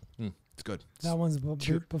 No. It's good. That one's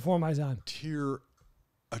before my time. Tear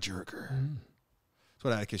a jerker. That's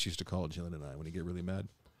what Atticus used to call Jillian and I when he'd get really mad.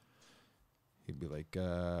 He'd be like,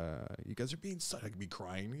 you guys are being such, I'd be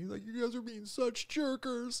crying. He's like, you guys are being such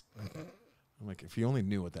jerkers. I'm like, if you only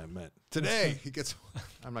knew what that meant. Today, he gets,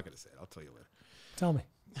 I'm not going to say it. I'll tell you later. Tell me.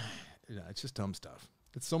 Yeah, it's just dumb stuff.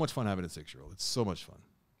 It's so much fun having a 6-year-old. It's so much fun.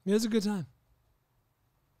 It was a good time.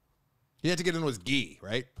 He had to get into his gi,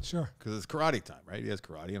 right? Sure. Because it's karate time, right? He has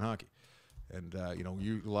karate and hockey. And, a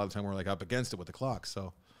lot of the time we're like up against it with the clock.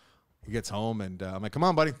 So he gets home and I'm like, come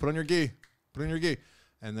on, buddy, put on your gi. Put on your gi.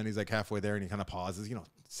 And then he's like halfway there and he kind of pauses,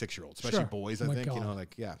 6-year-olds, especially boys, I think,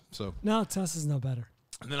 God. so. No, Tess is no better.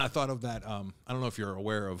 And then I thought of that, I don't know if you're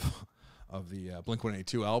aware of the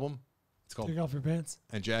Blink-182 album. It's called Take off your pants.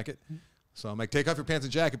 And Jacket. So I'm like, take off your pants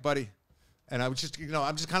and jacket, buddy. And I was just,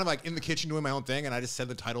 I'm just kind of like in the kitchen doing my own thing. And I just said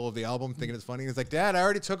the title of the album thinking it's funny. And he's like, Dad, I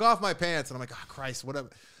already took off my pants. And I'm like, oh, Christ, whatever.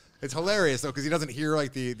 It's hilarious, though, because he doesn't hear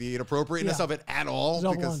like the inappropriateness of it at all.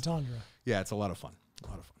 Double entendre. Yeah, it's a lot of fun. A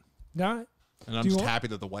lot of fun. All right. And I'm just happy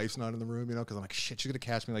that the wife's not in the room, because I'm like, shit, she's going to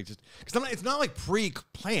catch me like just, because it's not like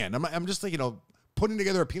pre-planned. I'm just like, putting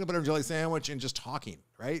together a peanut butter and jelly sandwich and just talking,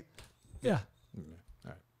 right? Yeah. All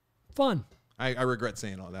right. Fun. I regret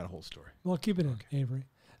saying all that whole story. Well, keep it in, Avery.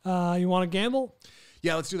 You want to gamble?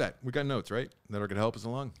 Yeah, let's do that. We got notes, right? That are going to help us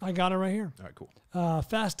along. I got it right here. All right, cool.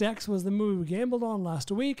 Fast X was the movie we gambled on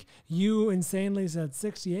last week. You insanely said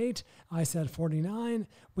 68. I said 49.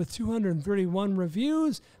 With 231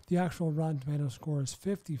 reviews, the actual Rotten Tomato score is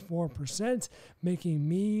 54%, making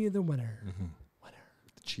me the winner. Mm-hmm. Winner.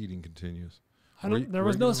 The cheating continues. There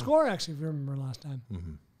was no score, actually, if you remember last time.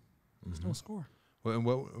 Mm-hmm. There's no score. Well, and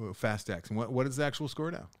what Fast X? And what is the actual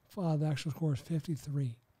score now? The actual score is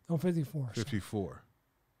 53. Oh, 54. 54.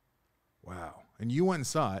 Wow. And you went and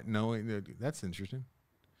saw it knowing that that's interesting.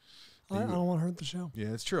 I don't want to hurt the show. Yeah,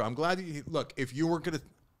 it's true. I'm glad look, if you were going to,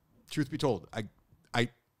 truth be told,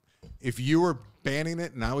 if you were banning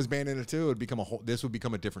it and I was banning it too, this would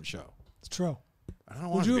become a different show. It's true. I don't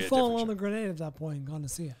want Would to you be have a different fallen on show. the grenade at that point and gone to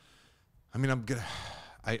see it? I mean, I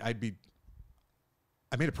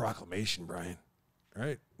made a proclamation, Brian. All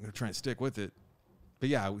right? I'm going to try and stick with it. But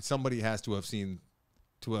yeah, somebody has to have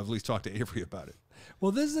at least talked to Avery about it.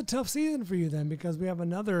 Well, this is a tough season for you then, because we have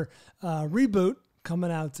another reboot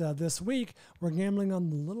coming out this week. We're gambling on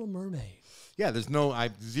The Little Mermaid. Yeah, there's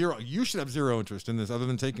zero. You should have zero interest in this other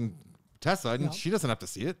than taking Tessa. And she doesn't have to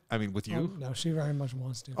see it. I mean, with you. No, she very much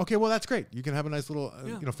wants to. Okay, well, that's great. You can have a nice little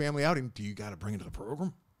family outing. Do you got to bring it to the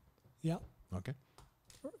program? Yeah. Okay.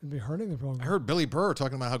 It'd be hurting the program. I heard Billy Burr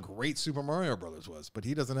talking about how great Super Mario Brothers was, but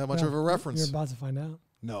he doesn't have much of a reference. You're about to find out.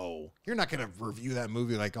 No, you're not going to review that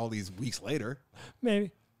movie like all these weeks later.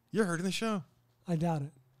 Maybe. You're hurting the show. I doubt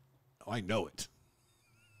it. Oh, I know it.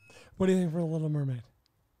 What do you think for The Little Mermaid?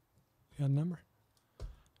 You got a number?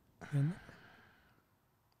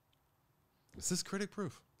 Is this critic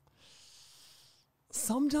proof?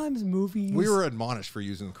 Sometimes movies... We were admonished for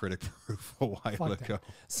using critic proof a while ago.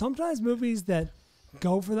 Sometimes movies that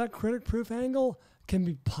go for that critic proof angle can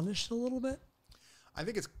be punished a little bit. I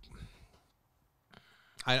think it's...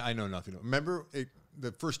 I know nothing. Remember,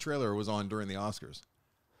 the first trailer was on during the Oscars.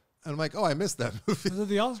 And I'm like, oh, I missed that movie. Was it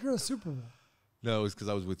the Oscar or the Super Bowl? No, it was because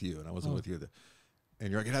I was with you, and I wasn't with you.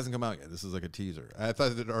 And you're like, it hasn't come out yet. This is like a teaser. I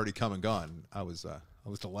thought it had already come and gone. I was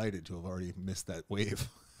delighted to have already missed that wave.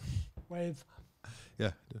 Wave.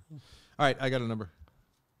 Yeah. All right, I got a number.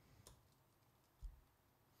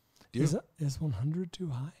 Is 100 too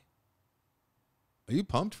high? Are you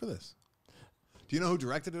pumped for this? Do you know who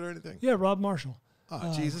directed it or anything? Yeah, Rob Marshall.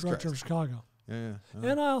 Oh, Jesus director Christ. of Chicago. Yeah.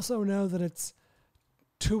 And I also know that it's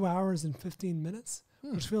 2 hours and 15 minutes,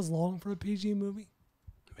 which feels long for a PG movie.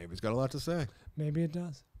 Maybe it's got a lot to say. Maybe it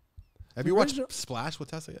does. Have you watched Splash with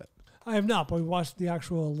Tessa yet? I have not, but we watched the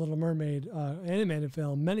actual Little Mermaid animated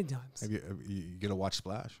film many times. Have you get to watch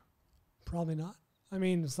Splash? Probably not. I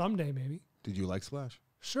mean, someday maybe. Did you like Splash?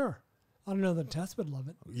 Sure. I don't know that Tess would love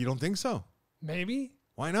it. You don't think so? Maybe.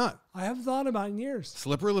 Why not? I haven't thought about it in years.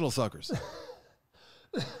 Slippery little suckers.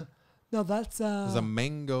 No, that's... There's a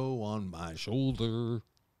mango on my shoulder.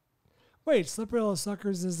 Wait, Slippery Little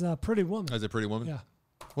Suckers is a Pretty Woman. Is it Pretty Woman? Yeah.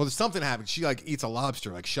 Well, there's something happening. She eats a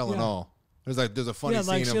lobster, shell and all. There's a funny scene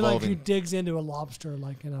like she involving. she digs into a lobster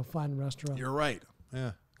in a fine restaurant. You're right.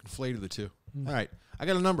 Yeah, conflated the two. All right, I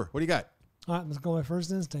got a number. What do you got? All right, let's go with my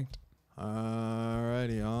first instinct. All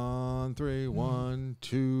righty, on 3, 1,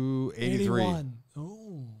 2, 83. 81. Oh.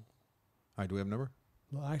 All right, do we have a number?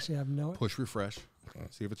 Well, actually, I have no... Push refresh.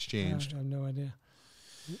 See if it's changed. I have no idea.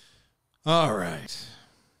 All right.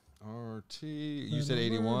 RT, you said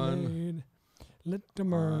 81. Little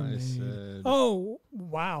Mermaid. I said... Oh,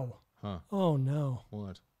 wow. Huh. Oh, no.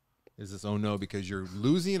 What? Is this oh no because you're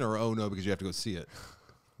losing or oh no because you have to go see it?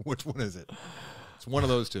 Which one is it? It's one of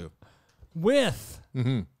those two. With...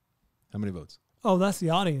 Mm-hmm. How many votes? Oh, that's the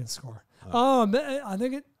audience score. I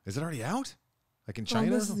think it... Is it already out? Like in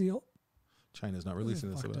China? This is the... China's not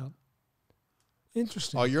releasing this. Up.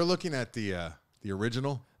 Interesting. Oh, you're looking at the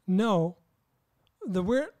original? No.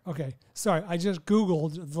 Okay, sorry. I just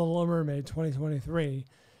Googled The Little Mermaid 2023.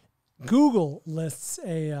 Google lists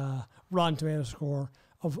a Rotten Tomatoes score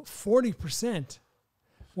of 40%.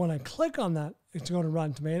 When I click on that to go to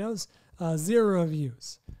Rotten Tomatoes, 0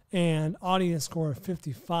 reviews and audience score of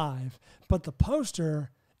 55. But the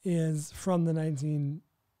poster is from the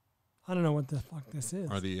I don't know what the fuck this is.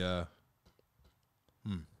 Are the all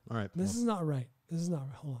right. This is not right. This is not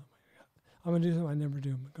right. Hold on. I'm gonna do something I never do.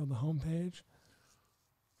 I'm gonna go to the home page.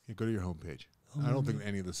 You go to your homepage. I don't think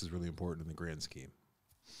any of this is really important in the grand scheme.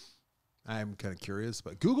 I'm kind of curious,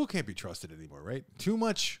 but Google can't be trusted anymore, right? Too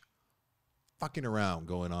much fucking around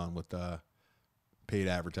going on with paid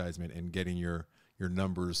advertisement and getting your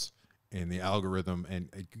numbers in the algorithm, and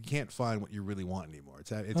you can't find what you really want anymore. It's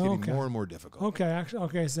getting more and more difficult. Okay,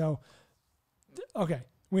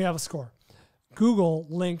 we have a score. Google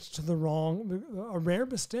linked to the wrong, a rare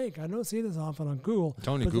mistake. I don't see this often on Google. I'm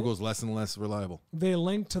telling you, Google's less and less reliable. They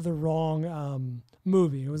linked to the wrong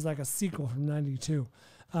movie. It was like a sequel from '92.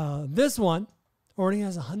 This one already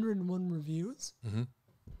has 101 reviews. Mm-hmm.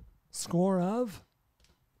 Score of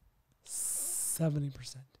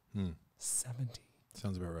 70%. 70.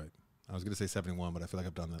 Sounds about right. I was going to say 71, but I feel like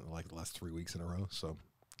I've done that like the last 3 weeks in a row. So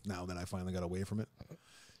now that I finally got away from it.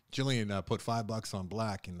 Jillian put $5 on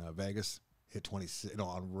black in Vegas. Hit 26. No,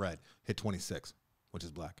 on red. Hit 26, which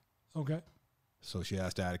is black. Okay. So she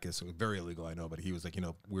asked Atticus. It was very illegal, I know, but he was like, we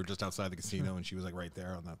were just outside the casino, and she was like right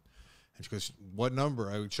there on that. And she goes, "What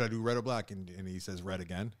number? Should I do red or black?" And he says red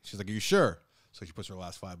again. She's like, "Are you sure?" So she puts her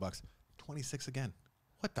last $5. 26 again.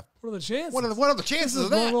 What are the chances? What are the chances of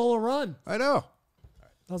that? This is roll a run. I know.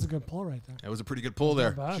 That was a good pull right there. That was a pretty good pull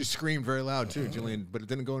there. She screamed very loud too, Jillian, but it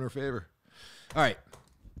didn't go in her favor. All right,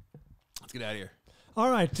 let's get out of here. All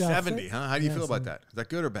right, 70, huh? How do you feel about that? Is that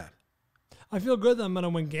good or bad? I feel good that I'm going to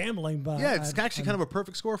win gambling, but yeah, it's actually kind of a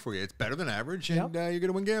perfect score for you. It's better than average, and you're going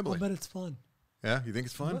to win gambling. I bet it's fun. Yeah, you think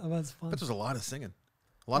it's fun? I bet it's fun. But there's a lot of singing.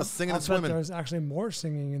 A lot of singing and swimming. There's actually more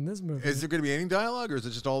singing in this movie. Is there going to be any dialogue, or is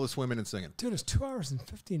it just all the swimming and singing? Dude, it's 2 hours and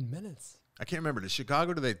 15 minutes. I can't remember. Does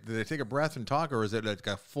Chicago, do they take a breath and talk, or is it like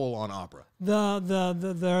a full-on opera?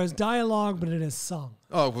 There's dialogue, but it is sung.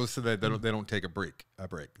 Oh, well, so they don't take a break.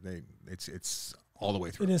 It's all the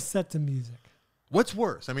way through. It is set to music. What's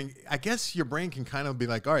worse? I mean, I guess your brain can kind of be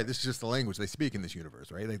like, all right, this is just the language they speak in this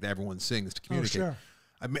universe, right? Like everyone sings to communicate. Oh, sure.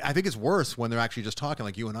 I mean, I think it's worse when they're actually just talking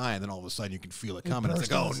like you and I, and then all of a sudden you can feel it coming.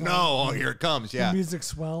 It's like, oh no, here it comes. Yeah, the music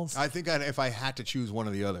swells. I think if I had to choose one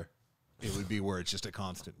or the other, it would be where it's just a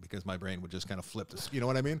constant, because my brain would just kind of flip this. You know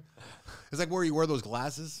what I mean? It's like where you wear those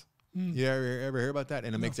glasses. You ever hear about that?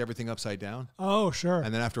 And it makes everything upside down. Oh, sure.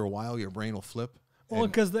 And then after a while, your brain will flip. Well,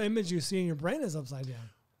 because the image you see in your brain is upside down.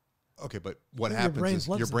 Okay, but what happens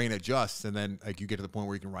is your brain adjusts, and then like you get to the point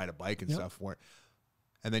where you can ride a bike and stuff,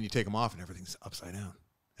 and then you take them off, and everything's upside down.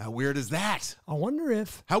 How weird is that? I wonder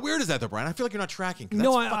if... How weird is that, though, Brian? I feel like you're not tracking.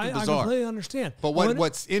 No, that's fucking bizarre. I completely understand. But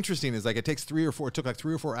what's interesting is like it took like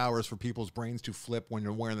 3 or 4 hours for people's brains to flip when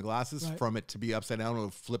you're wearing the glasses, from it to be upside down or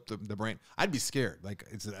flip the brain. I'd be scared. Like,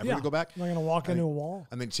 is it ever going to go back? Am I going to walk into a wall?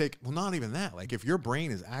 And then not even that. Like, if your brain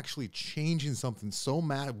is actually changing something so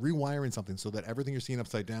mad, rewiring something so that everything you're seeing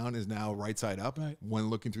upside down is now right side up when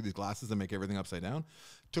looking through these glasses that make everything upside down,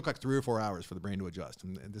 it took like 3 or 4 hours for the brain to adjust.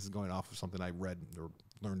 And this is going off of something I read or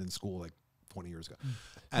learned in school like 20 years ago.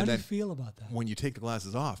 How do you feel about that? When you take the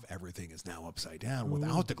glasses off, everything is now upside down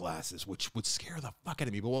without the glasses, which would scare the fuck out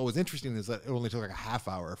of me. But what was interesting is that it only took like a half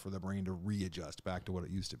hour for the brain to readjust back to what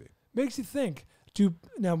it used to be. Makes you think.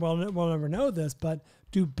 We'll never know this, but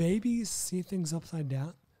do babies see things upside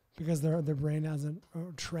down because their brain hasn't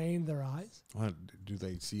trained their eyes? Well, do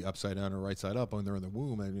they see upside down or right side up when they're in the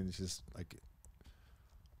womb? I mean, it's just like,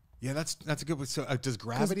 yeah, that's a good one. So does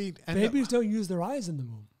gravity? Babies don't use their eyes in the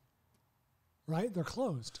womb. Right? They're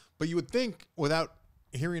closed. But you would think, without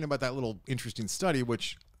hearing about that little interesting study,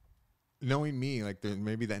 which, knowing me, like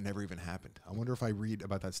maybe that never even happened. I wonder if I read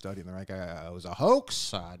about that study and they're like, it was a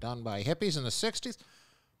hoax done by hippies in the 60s.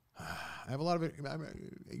 I have a lot of it.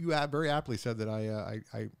 You have very aptly said that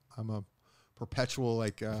I'm a perpetual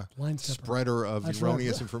spreader of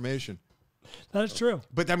erroneous information. That is true.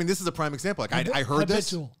 But I mean, this is a prime example. Like I heard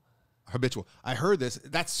this. Habitual. I heard this.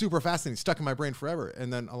 That's super fascinating. Stuck in my brain forever.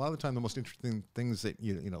 And then a lot of the time, the most interesting things that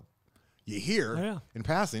you hear in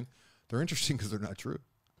passing, they're interesting because they're not true.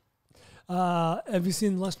 Have you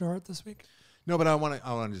seen Less Than Art this week? No, but I want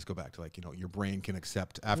to just go back to your brain can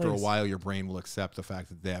accept after a while. Your brain will accept the fact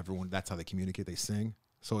that everyone that's how they communicate. They sing,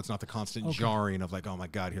 so it's not the constant jarring of like, oh my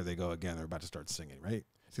god, here they go again. They're about to start singing, right?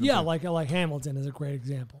 Yeah, like Hamilton is a great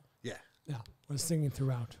example. Yeah, was singing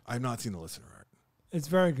throughout. I've not seen the listener art. It's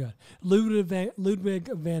very good. Ludwig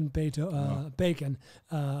van Bacon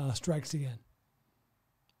strikes again.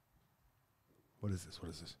 What is this?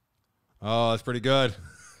 Oh, that's pretty good.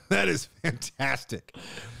 That is fantastic.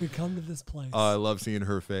 We come to this place. I love seeing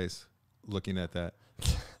her face looking at that.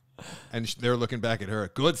 And they're looking back at her.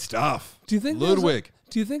 Good stuff. Do you think Ludwig?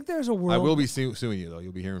 Do you think there's a world? I will be suing you though.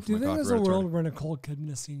 You'll be hearing from. Do you think there's a world where Nicole Kidman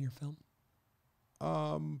has seen your film?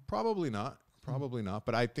 Probably not. Probably not.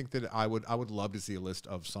 But I think that I would love to see a list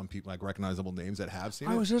of some people, like recognizable names that have seen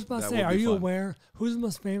it. I was just about to say, are you aware? Who's the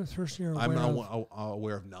most famous person you're aware of? I'm not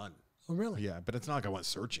aware of none. Oh, really? Yeah, but it's not like I went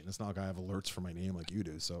searching. It's not like I have alerts for my name like you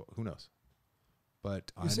do. So who knows?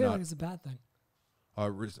 But you say like it's a bad thing.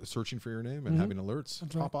 Searching for your name and having alerts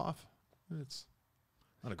pop off. It's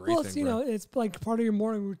not a great thing. Well, it's, you know, it's like part of your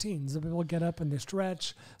morning routine. Some people get up and they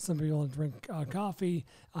stretch. Some people drink coffee.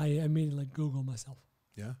 I immediately Google myself.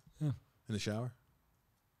 Yeah? Yeah. In the shower?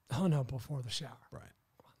 Oh, no, before the shower. Right.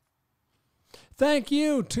 Thank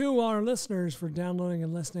you to our listeners for downloading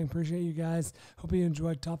and listening. Appreciate you guys. Hope you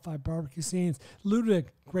enjoyed Top 5 Barbecue Scenes.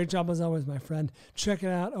 Ludwig, great job as always, my friend. Check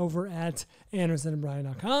it out over at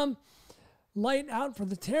AndersonandBryan.com. Light Out for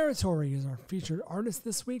the Territory is our featured artist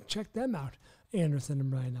this week. Check them out,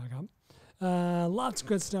 AndersonandBryan.com. Lots of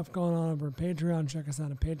good stuff going on over at Patreon. Check us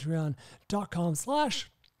out at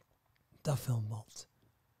patreon.com/thefilmvault.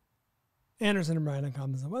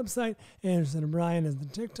 AndersonandBryan.com is the website. Anderson and Bryan is the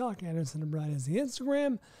TikTok. Anderson and Bryan is the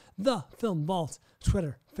Instagram. The Film Vault,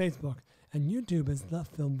 Twitter, Facebook, and YouTube is The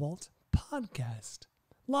Film Vault Podcast.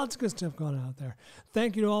 Lots of good stuff going on out there.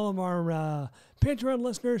 Thank you to all of our Patreon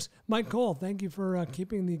listeners. Mike Cole, thank you for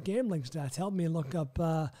keeping the game link stats. Helped me look up.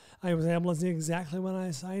 I was able to see exactly when I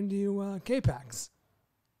assigned you K-Packs.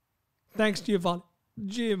 Thanks, Giovanni,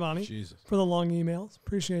 for the long emails.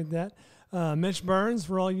 Appreciate that. Mitch Burns,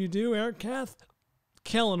 for all you do. Eric Kath,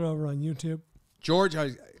 killing it over on YouTube. George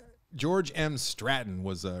M. Stratton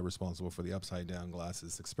was responsible for the upside-down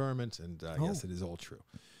glasses experiment, and yes, it is all true.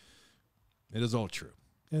 It is all true.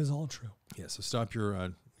 It is all true. Yeah, so stop your,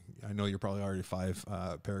 I know you're probably already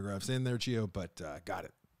 5 paragraphs in there, Gio, but got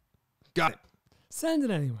it. Got it. Send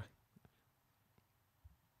it anyway.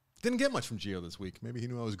 Didn't get much from Gio this week. Maybe he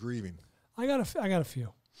knew I was grieving. I got a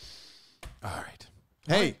few. All right.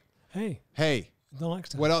 Hey. Hey. Until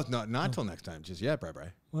next time. What else? No, not until next time. Just yet, Bri.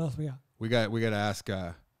 What else we got? We got to ask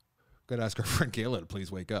our friend Kayla to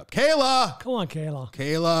please wake up. Kayla! Come on, Kayla.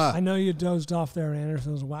 Kayla! I know you dozed off there and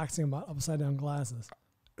Anderson was waxing about upside-down glasses.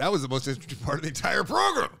 That was the most interesting part of the entire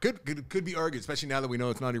program. Could be argued, especially now that we know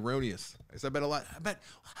it's not erroneous. I bet what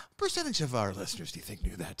percentage of our listeners do you think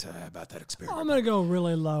knew that about that experiment? I'm going to go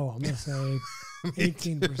really low. I'm going to say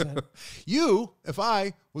 18%. If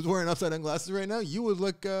I was wearing upside-down glasses right now, you would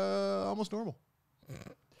look almost normal.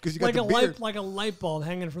 Because you got like a light bulb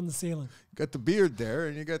hanging from the ceiling. You got the beard there,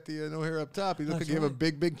 and you got the no hair up top. You look like you have a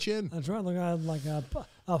big chin. That's right. Look like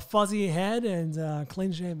a fuzzy head and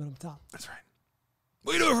clean shaven up top. That's right.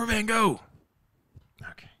 What are you doing for Van Gogh?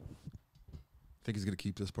 Okay. I think he's going to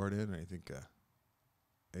keep this part in. I think,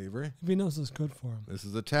 Avery? If he knows it's good for him. This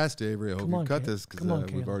is a test, Avery. I hope you cut this because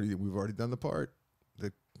we've already done the part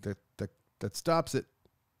that stops it.